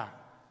have that.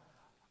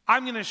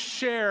 I'm going to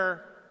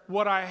share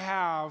what I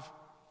have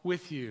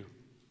with you.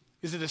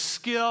 Is it a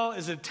skill?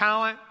 Is it a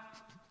talent?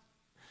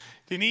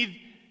 Do you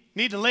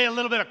need to lay a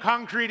little bit of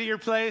concrete at your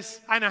place?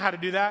 I know how to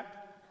do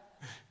that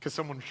because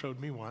someone showed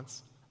me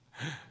once.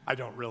 I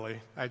don't really.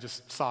 I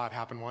just saw it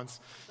happen once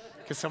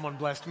because someone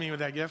blessed me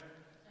with that gift.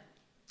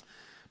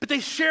 But they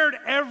shared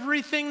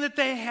everything that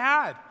they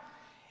had.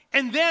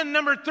 And then,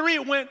 number 3,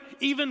 it went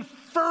even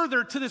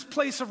further to this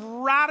place of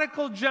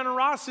radical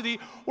generosity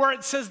where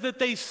it says that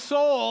they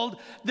sold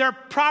their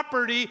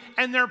property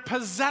and their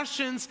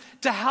possessions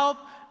to help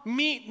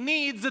meet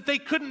needs that they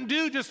couldn't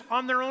do just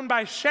on their own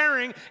by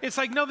sharing. It's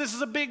like, no, this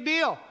is a big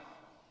deal.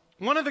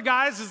 One of the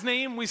guys, his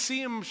name, we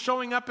see him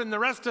showing up in the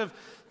rest of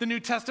the New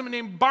Testament,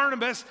 named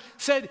Barnabas,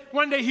 said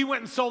one day he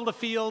went and sold a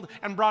field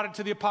and brought it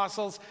to the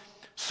apostles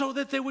so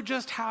that they would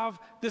just have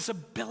this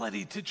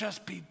ability to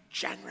just be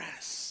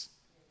generous.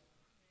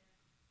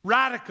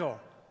 Radical,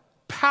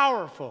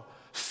 powerful,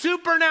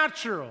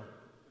 supernatural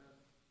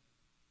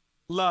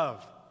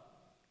love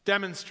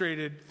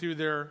demonstrated through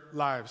their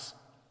lives.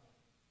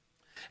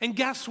 And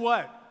guess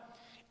what?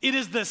 It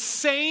is the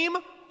same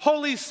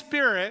Holy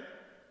Spirit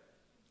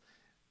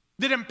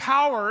that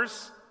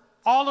empowers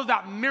all of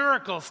that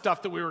miracle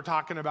stuff that we were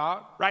talking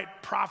about, right?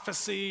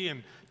 Prophecy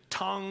and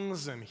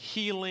tongues and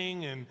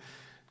healing and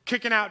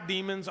kicking out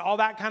demons, all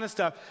that kind of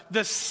stuff.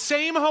 The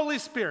same Holy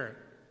Spirit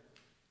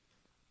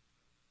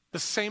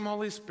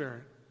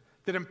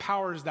that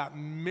empowers that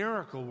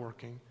miracle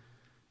working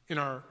in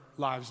our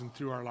lives and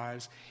through our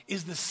lives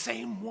is the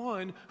same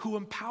one who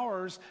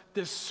empowers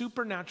this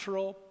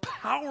supernatural,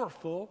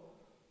 powerful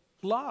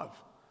love.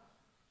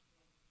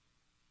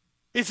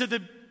 It's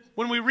that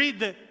when we read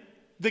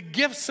the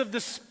gifts of the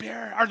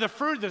Spirit, or the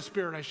fruit of the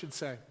Spirit, I should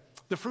say,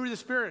 the fruit of the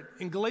Spirit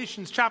in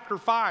Galatians chapter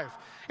 5,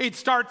 it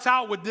starts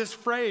out with this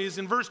phrase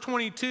in verse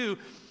 22,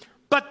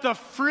 but the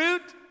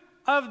fruit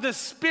of the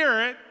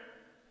Spirit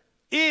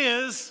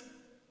is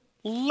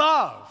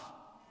love.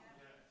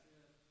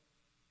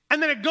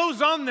 And then it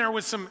goes on there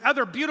with some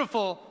other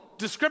beautiful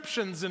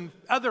descriptions and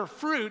other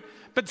fruit,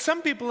 but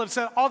some people have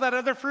said all that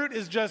other fruit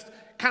is just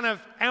kind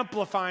of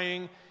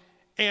amplifying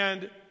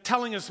and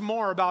telling us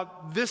more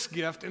about this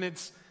gift, and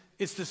it's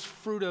this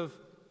fruit of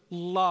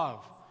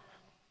love.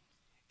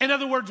 In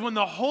other words, when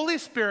the Holy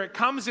Spirit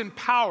comes in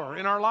power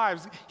in our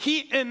lives,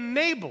 He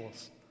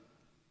enables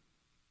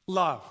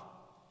love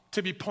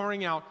to be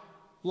pouring out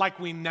like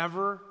we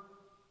never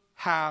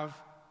have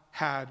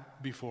had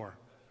before.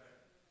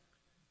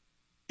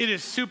 It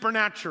is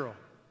supernatural.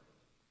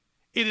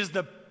 It is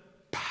the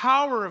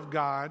power of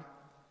God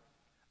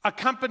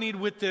accompanied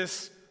with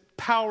this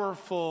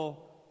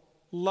powerful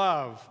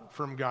love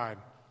from God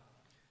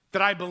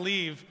that I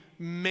believe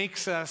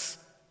makes us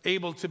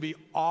able to be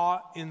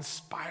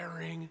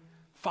awe-inspiring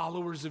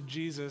followers of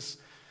Jesus.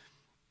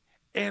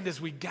 And as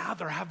we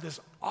gather, have this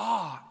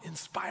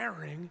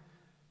awe-inspiring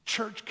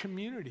church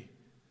community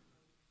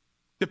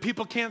that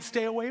people can't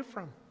stay away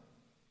from.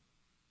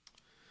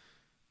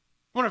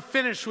 I want to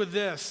finish with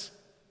this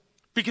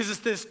because it's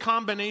this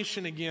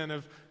combination again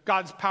of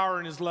God's power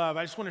and his love.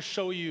 I just want to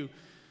show you,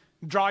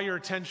 draw your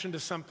attention to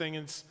something.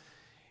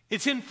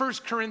 It's in 1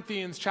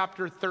 Corinthians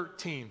chapter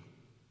 13.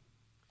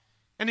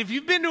 And if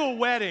you've been to a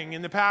wedding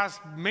in the past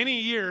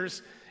many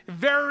years,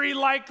 very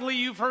likely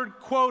you've heard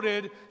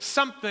quoted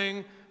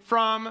something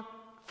from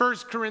 1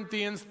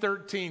 Corinthians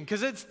 13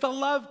 because it's the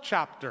love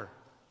chapter.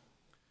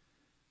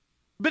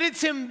 But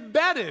it's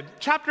embedded.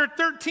 Chapter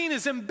 13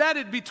 is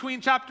embedded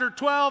between chapter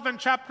 12 and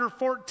chapter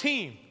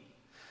 14.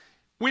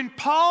 When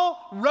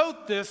Paul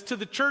wrote this to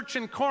the church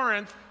in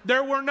Corinth,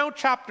 there were no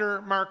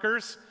chapter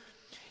markers.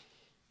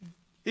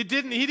 He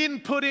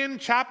didn't put in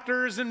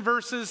chapters and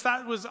verses.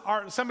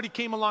 Somebody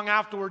came along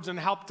afterwards and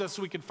helped us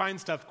so we could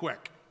find stuff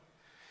quick.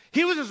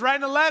 He was just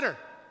writing a letter.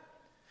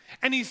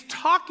 And he's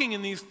talking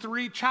in these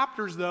 3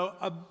 chapters, though,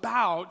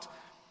 about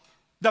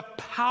the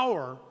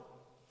power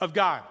of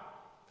God.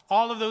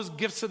 All of those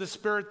gifts of the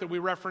Spirit that we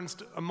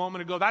referenced a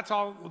moment ago, that's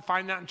all, we'll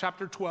find that in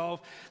chapter 12.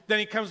 Then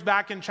he comes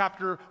back in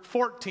chapter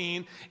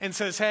 14 and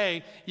says,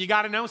 hey, you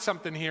got to know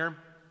something here.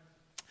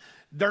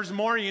 There's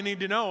more you need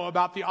to know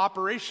about the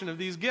operation of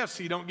these gifts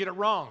so you don't get it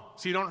wrong,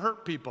 so you don't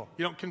hurt people,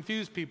 you don't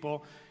confuse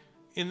people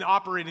in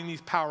operating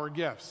these power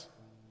gifts.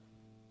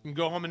 You can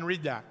go home and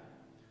read that.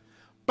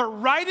 But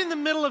right in the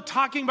middle of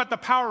talking about the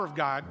power of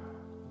God,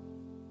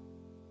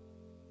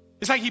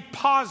 it's like he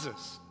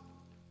pauses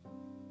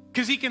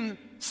because he can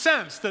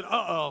sense that,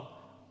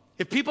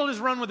 if people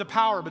just run with the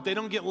power but they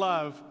don't get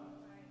love,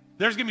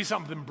 there's going to be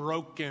something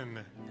broken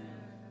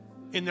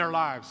in their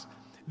lives.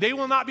 They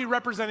will not be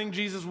representing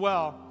Jesus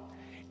well.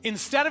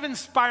 Instead of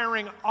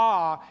inspiring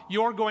awe,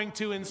 you're going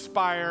to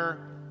inspire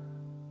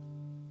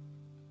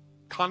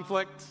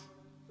conflict,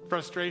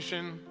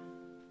 frustration.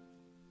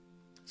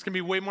 It's going to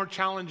be way more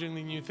challenging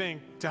than you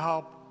think to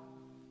help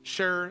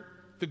share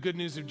the good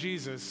news of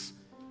Jesus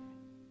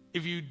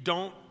if you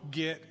don't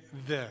get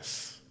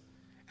this.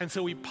 And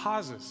so he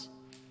pauses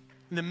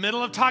in the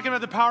middle of talking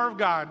about the power of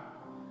God,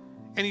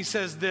 and he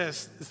says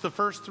this. It's the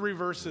first 3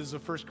 verses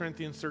of 1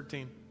 Corinthians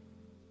 13.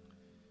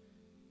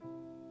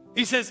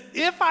 He says,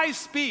 if I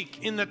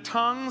speak in the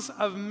tongues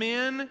of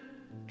men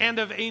and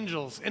of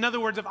angels, in other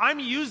words, if I'm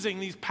using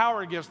these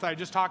power gifts that I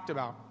just talked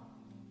about,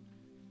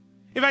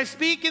 if I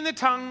speak in the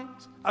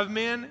tongues of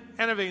men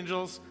and of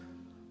angels,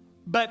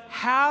 but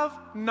have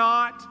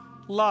not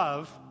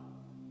love,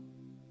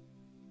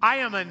 I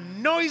am a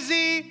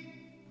noisy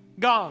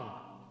gong.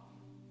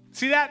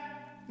 See that?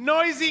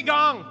 Noisy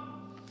gong.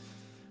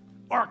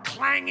 Or a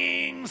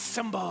clanging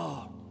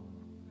cymbal.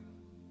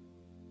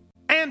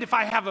 And if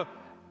I have a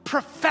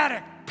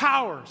prophetic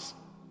powers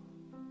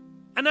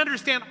and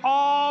understand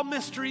all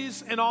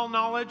mysteries and all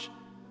knowledge,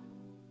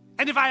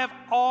 and if I have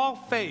all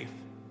faith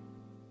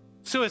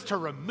so as to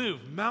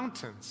remove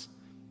mountains,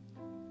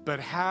 but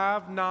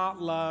have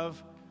not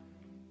love,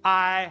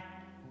 I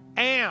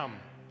am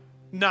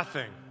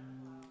nothing.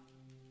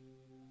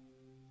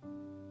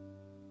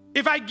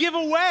 If I give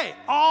away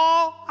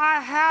all I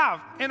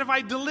have, and if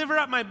I deliver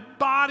up my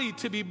body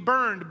to be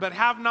burned, but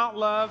have not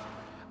love,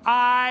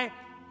 I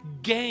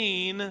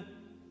gain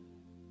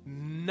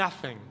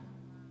nothing.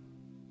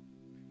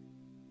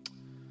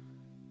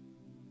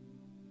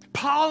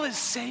 Paul is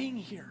saying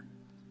here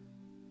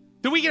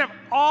that we can have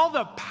all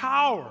the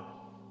power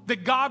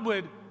that God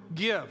would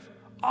give,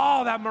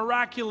 all that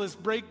miraculous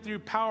breakthrough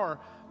power,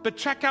 but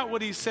check out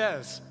what he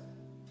says.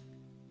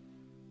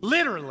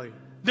 Literally,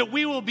 that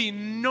we will be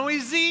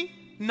noisy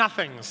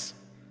nothings.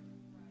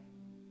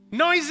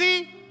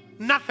 Noisy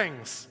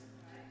nothings.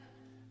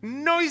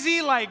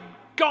 Noisy like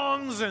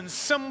gongs and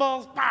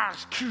cymbals.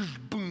 Bash,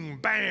 boom,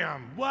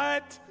 bam.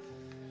 What?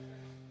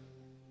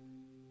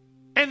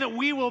 And that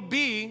we will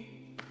be,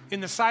 in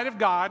the sight of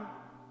God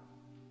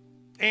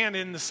and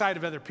in the sight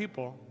of other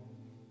people,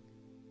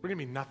 we're going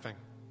to be nothing.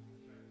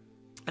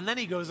 And then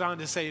he goes on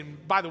to say,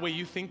 and by the way,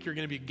 you think you're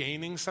going to be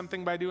gaining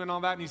something by doing all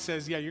that? And he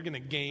says, yeah, you're going to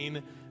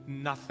gain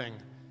nothing.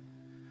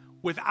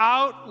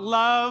 Without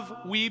love,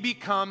 we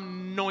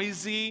become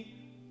noisy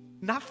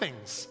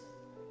nothings.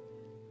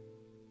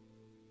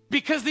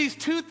 Because these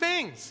 2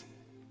 things,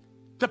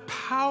 the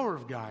power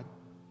of God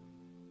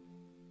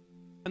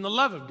and the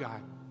love of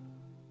God,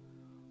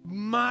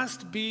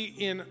 must be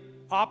in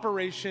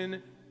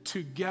operation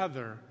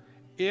together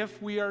if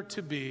we are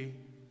to be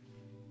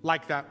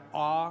like that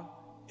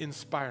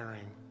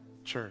awe-inspiring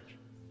church.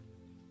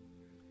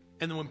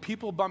 And then when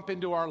people bump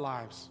into our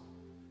lives,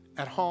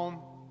 at home,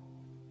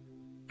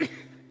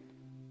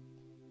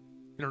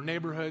 in our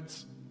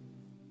neighborhoods,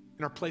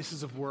 in our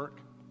places of work,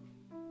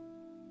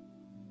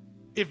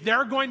 if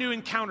they're going to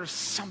encounter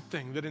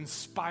something that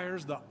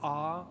inspires the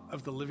awe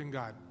of the living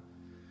God,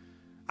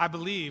 I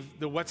believe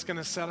that what's going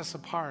to set us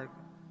apart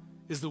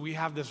is that we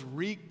have this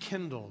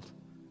rekindled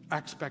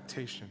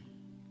expectation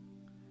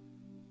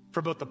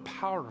for both the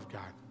power of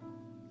God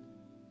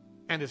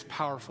and his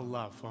powerful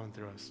love flowing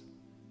through us.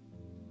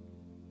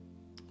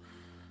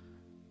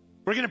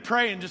 We're going to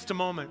pray in just a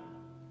moment.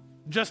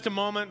 Just a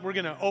moment, we're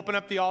going to open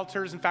up the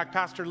altars. In fact,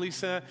 Pastor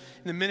Lisa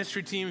and the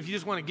ministry team, if you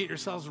just want to get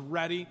yourselves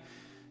ready,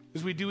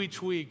 as we do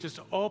each week,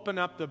 just open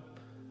up the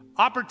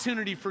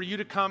opportunity for you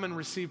to come and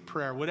receive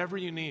prayer, whatever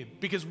you need.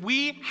 Because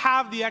we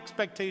have the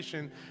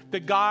expectation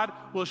that God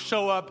will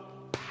show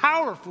up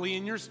powerfully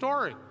in your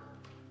story,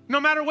 no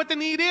matter what the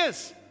need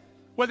is,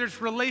 whether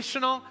it's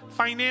relational,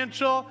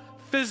 financial,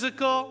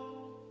 physical,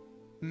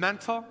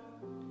 mental,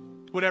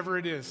 whatever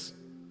it is.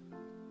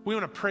 We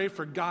want to pray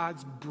for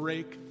God's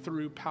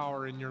breakthrough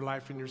power in your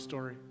life and your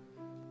story.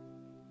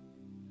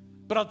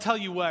 But I'll tell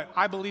you what,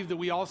 I believe that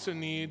we also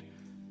need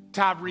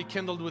to have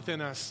rekindled within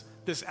us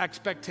this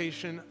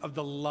expectation of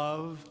the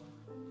love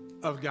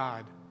of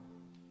God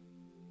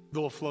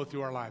that will flow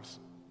through our lives.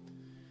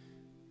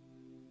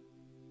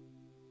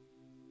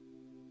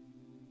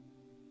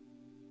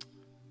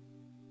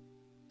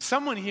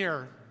 Someone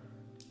here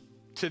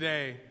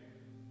today,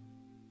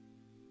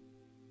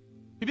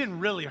 you've been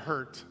really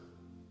hurt.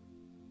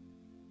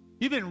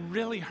 You've been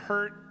really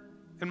hurt,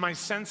 and my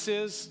sense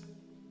is,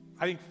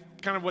 I think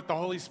kind of what the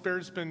Holy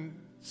Spirit's been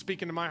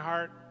speaking to my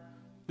heart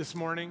this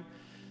morning.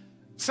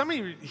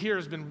 Somebody here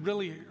has been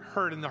really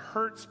hurt, and the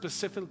hurt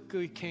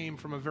specifically came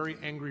from a very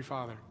angry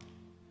father.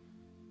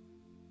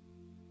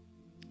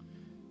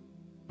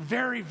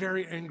 Very,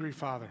 very angry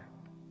father.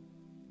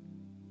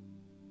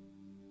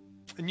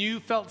 And you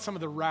felt some of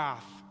the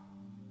wrath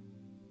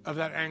of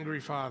that angry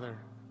father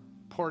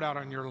poured out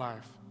on your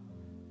life.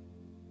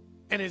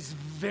 And it's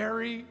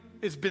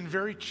been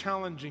very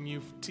challenging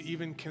you to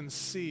even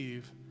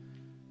conceive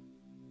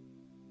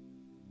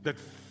that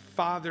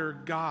Father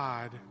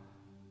God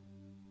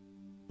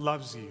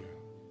loves you.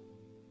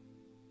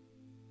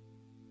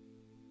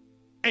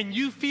 And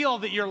you feel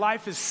that your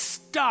life is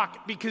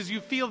stuck because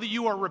you feel that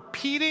you are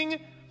repeating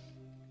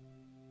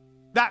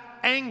that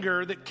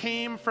anger that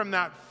came from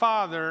that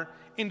father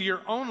into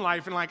your own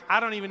life, and I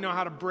don't even know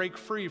how to break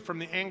free from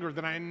the anger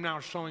that I am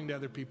now showing to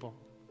other people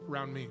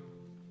around me.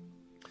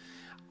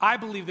 I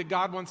believe that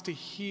God wants to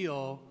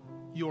heal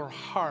your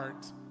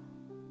heart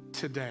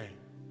today.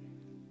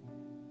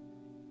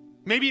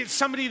 Maybe it's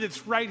somebody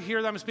that's right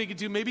here that I'm speaking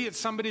to. Maybe it's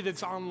somebody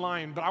that's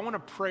online. But I want to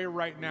pray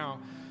right now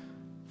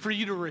for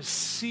you to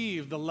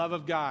receive the love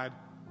of God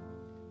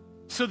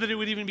so that it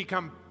would even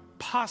become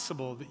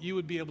possible that you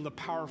would be able to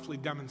powerfully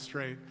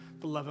demonstrate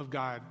the love of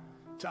God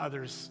to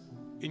others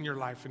in your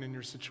life and in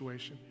your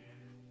situation.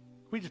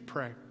 We just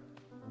pray.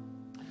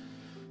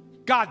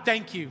 God,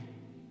 thank you.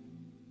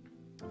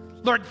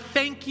 Lord,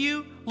 thank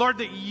you, Lord,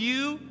 that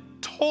you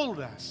told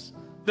us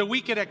that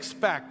we could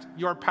expect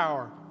your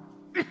power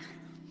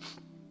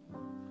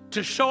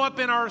to show up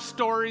in our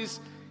stories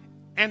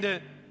and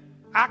to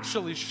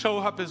actually show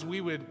up as we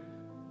would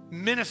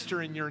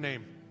minister in your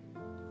name.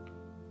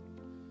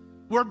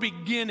 We're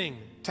beginning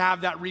to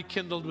have that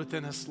rekindled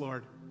within us,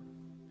 Lord.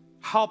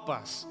 Help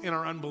us in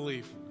our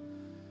unbelief.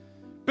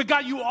 But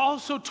God, you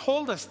also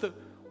told us that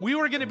we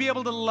were going to be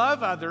able to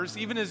love others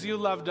even as you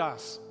loved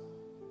us.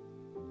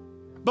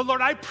 But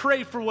Lord, I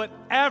pray for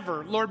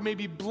whatever, Lord, may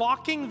be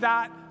blocking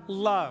that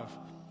love,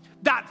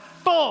 that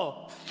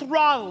full,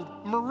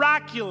 throttled,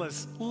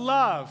 miraculous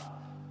love.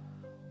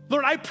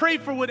 Lord, I pray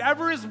for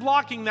whatever is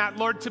blocking that,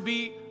 Lord, to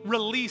be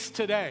released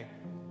today.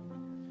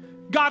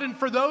 God, and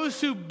for those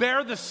who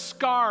bear the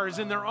scars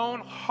in their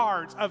own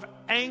hearts of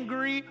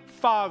angry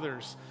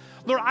fathers,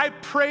 Lord, I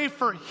pray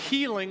for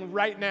healing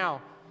right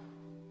now.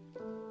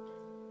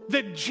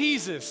 That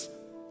Jesus,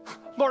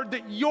 Lord,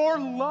 that your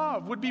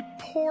love would be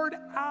poured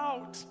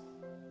out.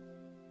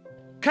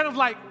 Kind of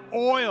like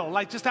oil,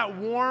 like just that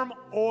warm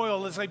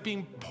oil is like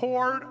being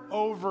poured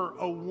over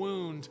a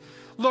wound.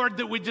 Lord,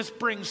 that would just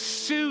bring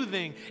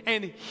soothing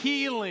and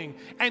healing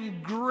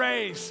and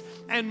grace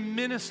and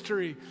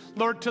ministry,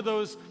 Lord, to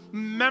those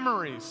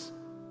memories.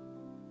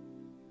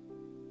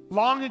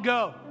 Long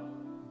ago,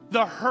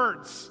 the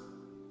hurts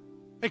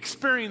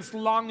experienced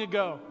long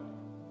ago,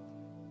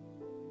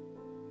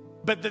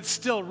 but that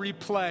still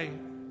replay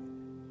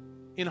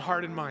in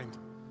heart and mind.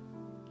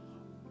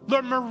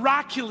 Lord,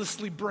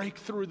 miraculously break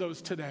through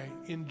those today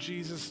in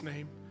Jesus'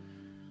 name.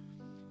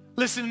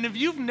 Listen, and if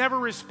you've never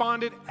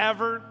responded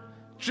ever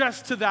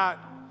just to that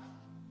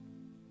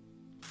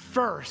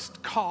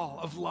first call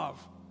of love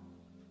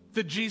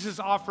that Jesus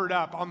offered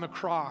up on the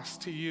cross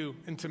to you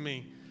and to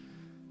me,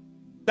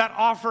 that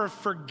offer of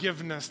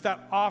forgiveness,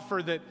 that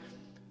offer that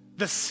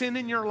the sin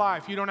in your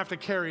life, you don't have to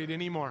carry it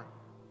anymore.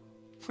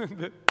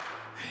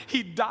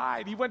 He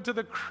died. He went to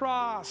the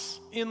cross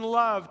in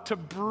love to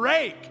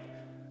break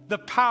the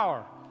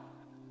power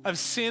of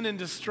sin and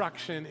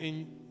destruction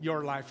in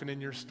your life and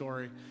in your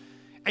story.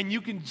 And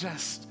you can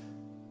just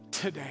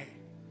today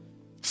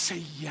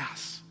say,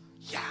 yes,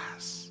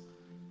 yes,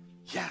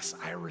 yes,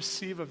 I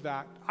receive of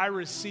that. I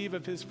receive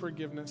of his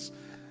forgiveness.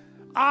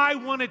 I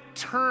want to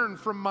turn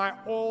from my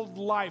old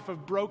life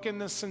of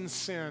brokenness and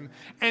sin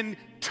and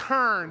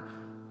turn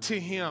to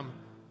him,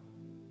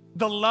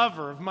 the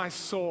lover of my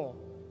soul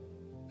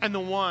and the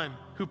one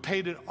who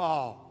paid it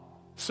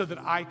all so that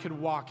I could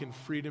walk in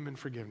freedom and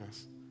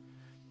forgiveness.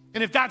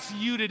 And if that's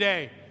you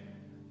today,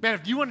 man,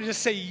 if you want to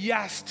just say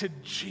yes to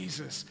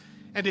Jesus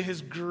and to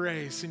his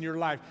grace in your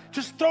life,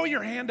 just throw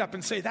your hand up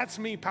and say, that's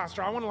me,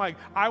 Pastor. I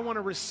want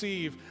to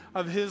receive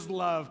of his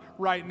love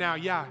right now.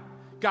 Yeah.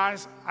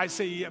 Guys, I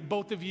say, yeah,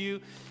 both of you,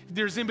 if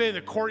there's anybody in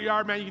the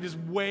courtyard, man, you can just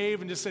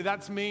wave and just say,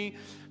 that's me.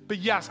 But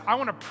yes, I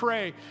want to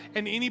pray.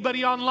 And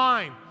anybody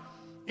online,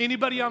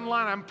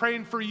 I'm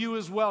praying for you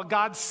as well.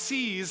 God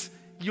sees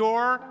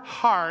your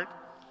heart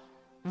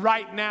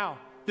right now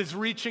that's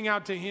reaching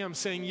out to him,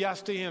 saying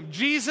yes to him.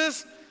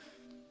 Jesus,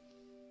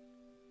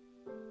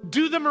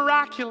 do the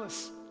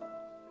miraculous.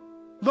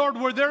 Lord,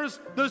 where those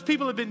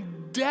people have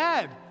been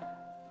dead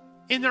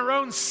in their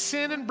own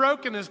sin and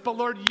brokenness, but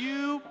Lord,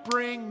 you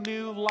bring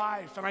new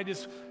life. And I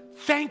just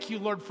thank you,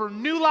 Lord, for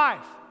new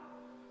life.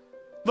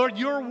 Lord,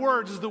 your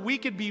words is that we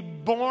could be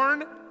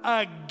born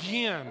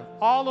again,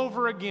 all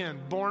over again,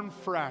 born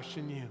fresh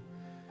in you.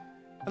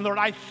 And Lord,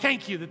 I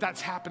thank you that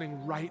that's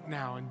happening right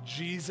now in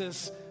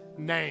Jesus'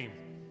 name.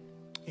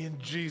 In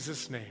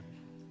Jesus' name.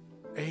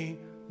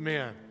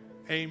 Amen.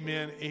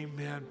 Amen.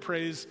 Amen.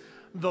 Praise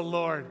the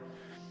Lord.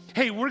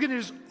 Hey, we're going to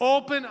just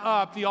open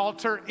up the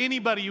altar.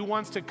 Anybody who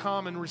wants to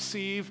come and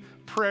receive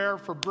prayer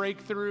for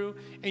breakthrough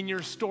in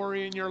your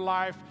story, in your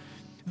life.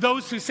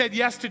 Those who said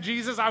yes to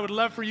Jesus, I would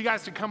love for you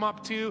guys to come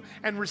up too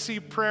and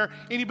receive prayer.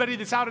 Anybody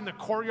that's out in the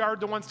courtyard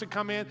that wants to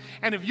come in.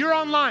 And if you're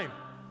online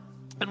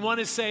and want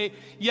to say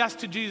yes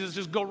to Jesus,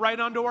 just go right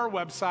onto our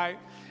website,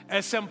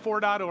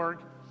 sm4.org.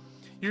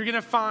 You're going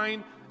to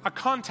find a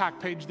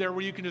contact page there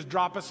where you can just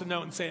drop us a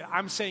note and say,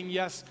 I'm saying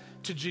yes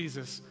to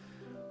Jesus.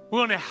 We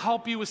want to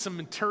help you with some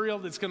material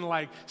that's going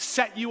to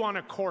set you on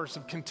a course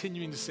of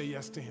continuing to say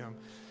yes to him.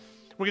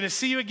 We're going to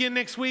see you again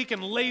next week.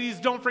 And ladies,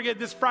 don't forget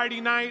this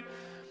Friday night,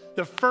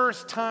 the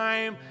first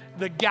time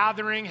the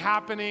gathering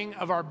happening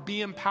of our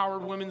Be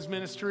Empowered Women's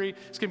Ministry.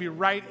 It's going to be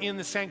right in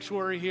the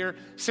sanctuary here,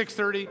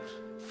 6:30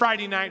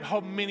 Friday night.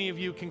 Hope many of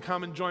you can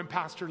come and join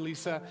Pastor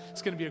Lisa.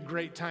 It's going to be a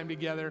great time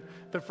together.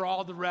 But for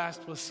all the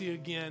rest, we'll see you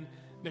again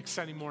next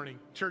Sunday morning.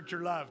 Church,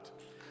 you're loved.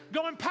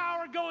 Go in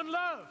power, go in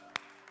love.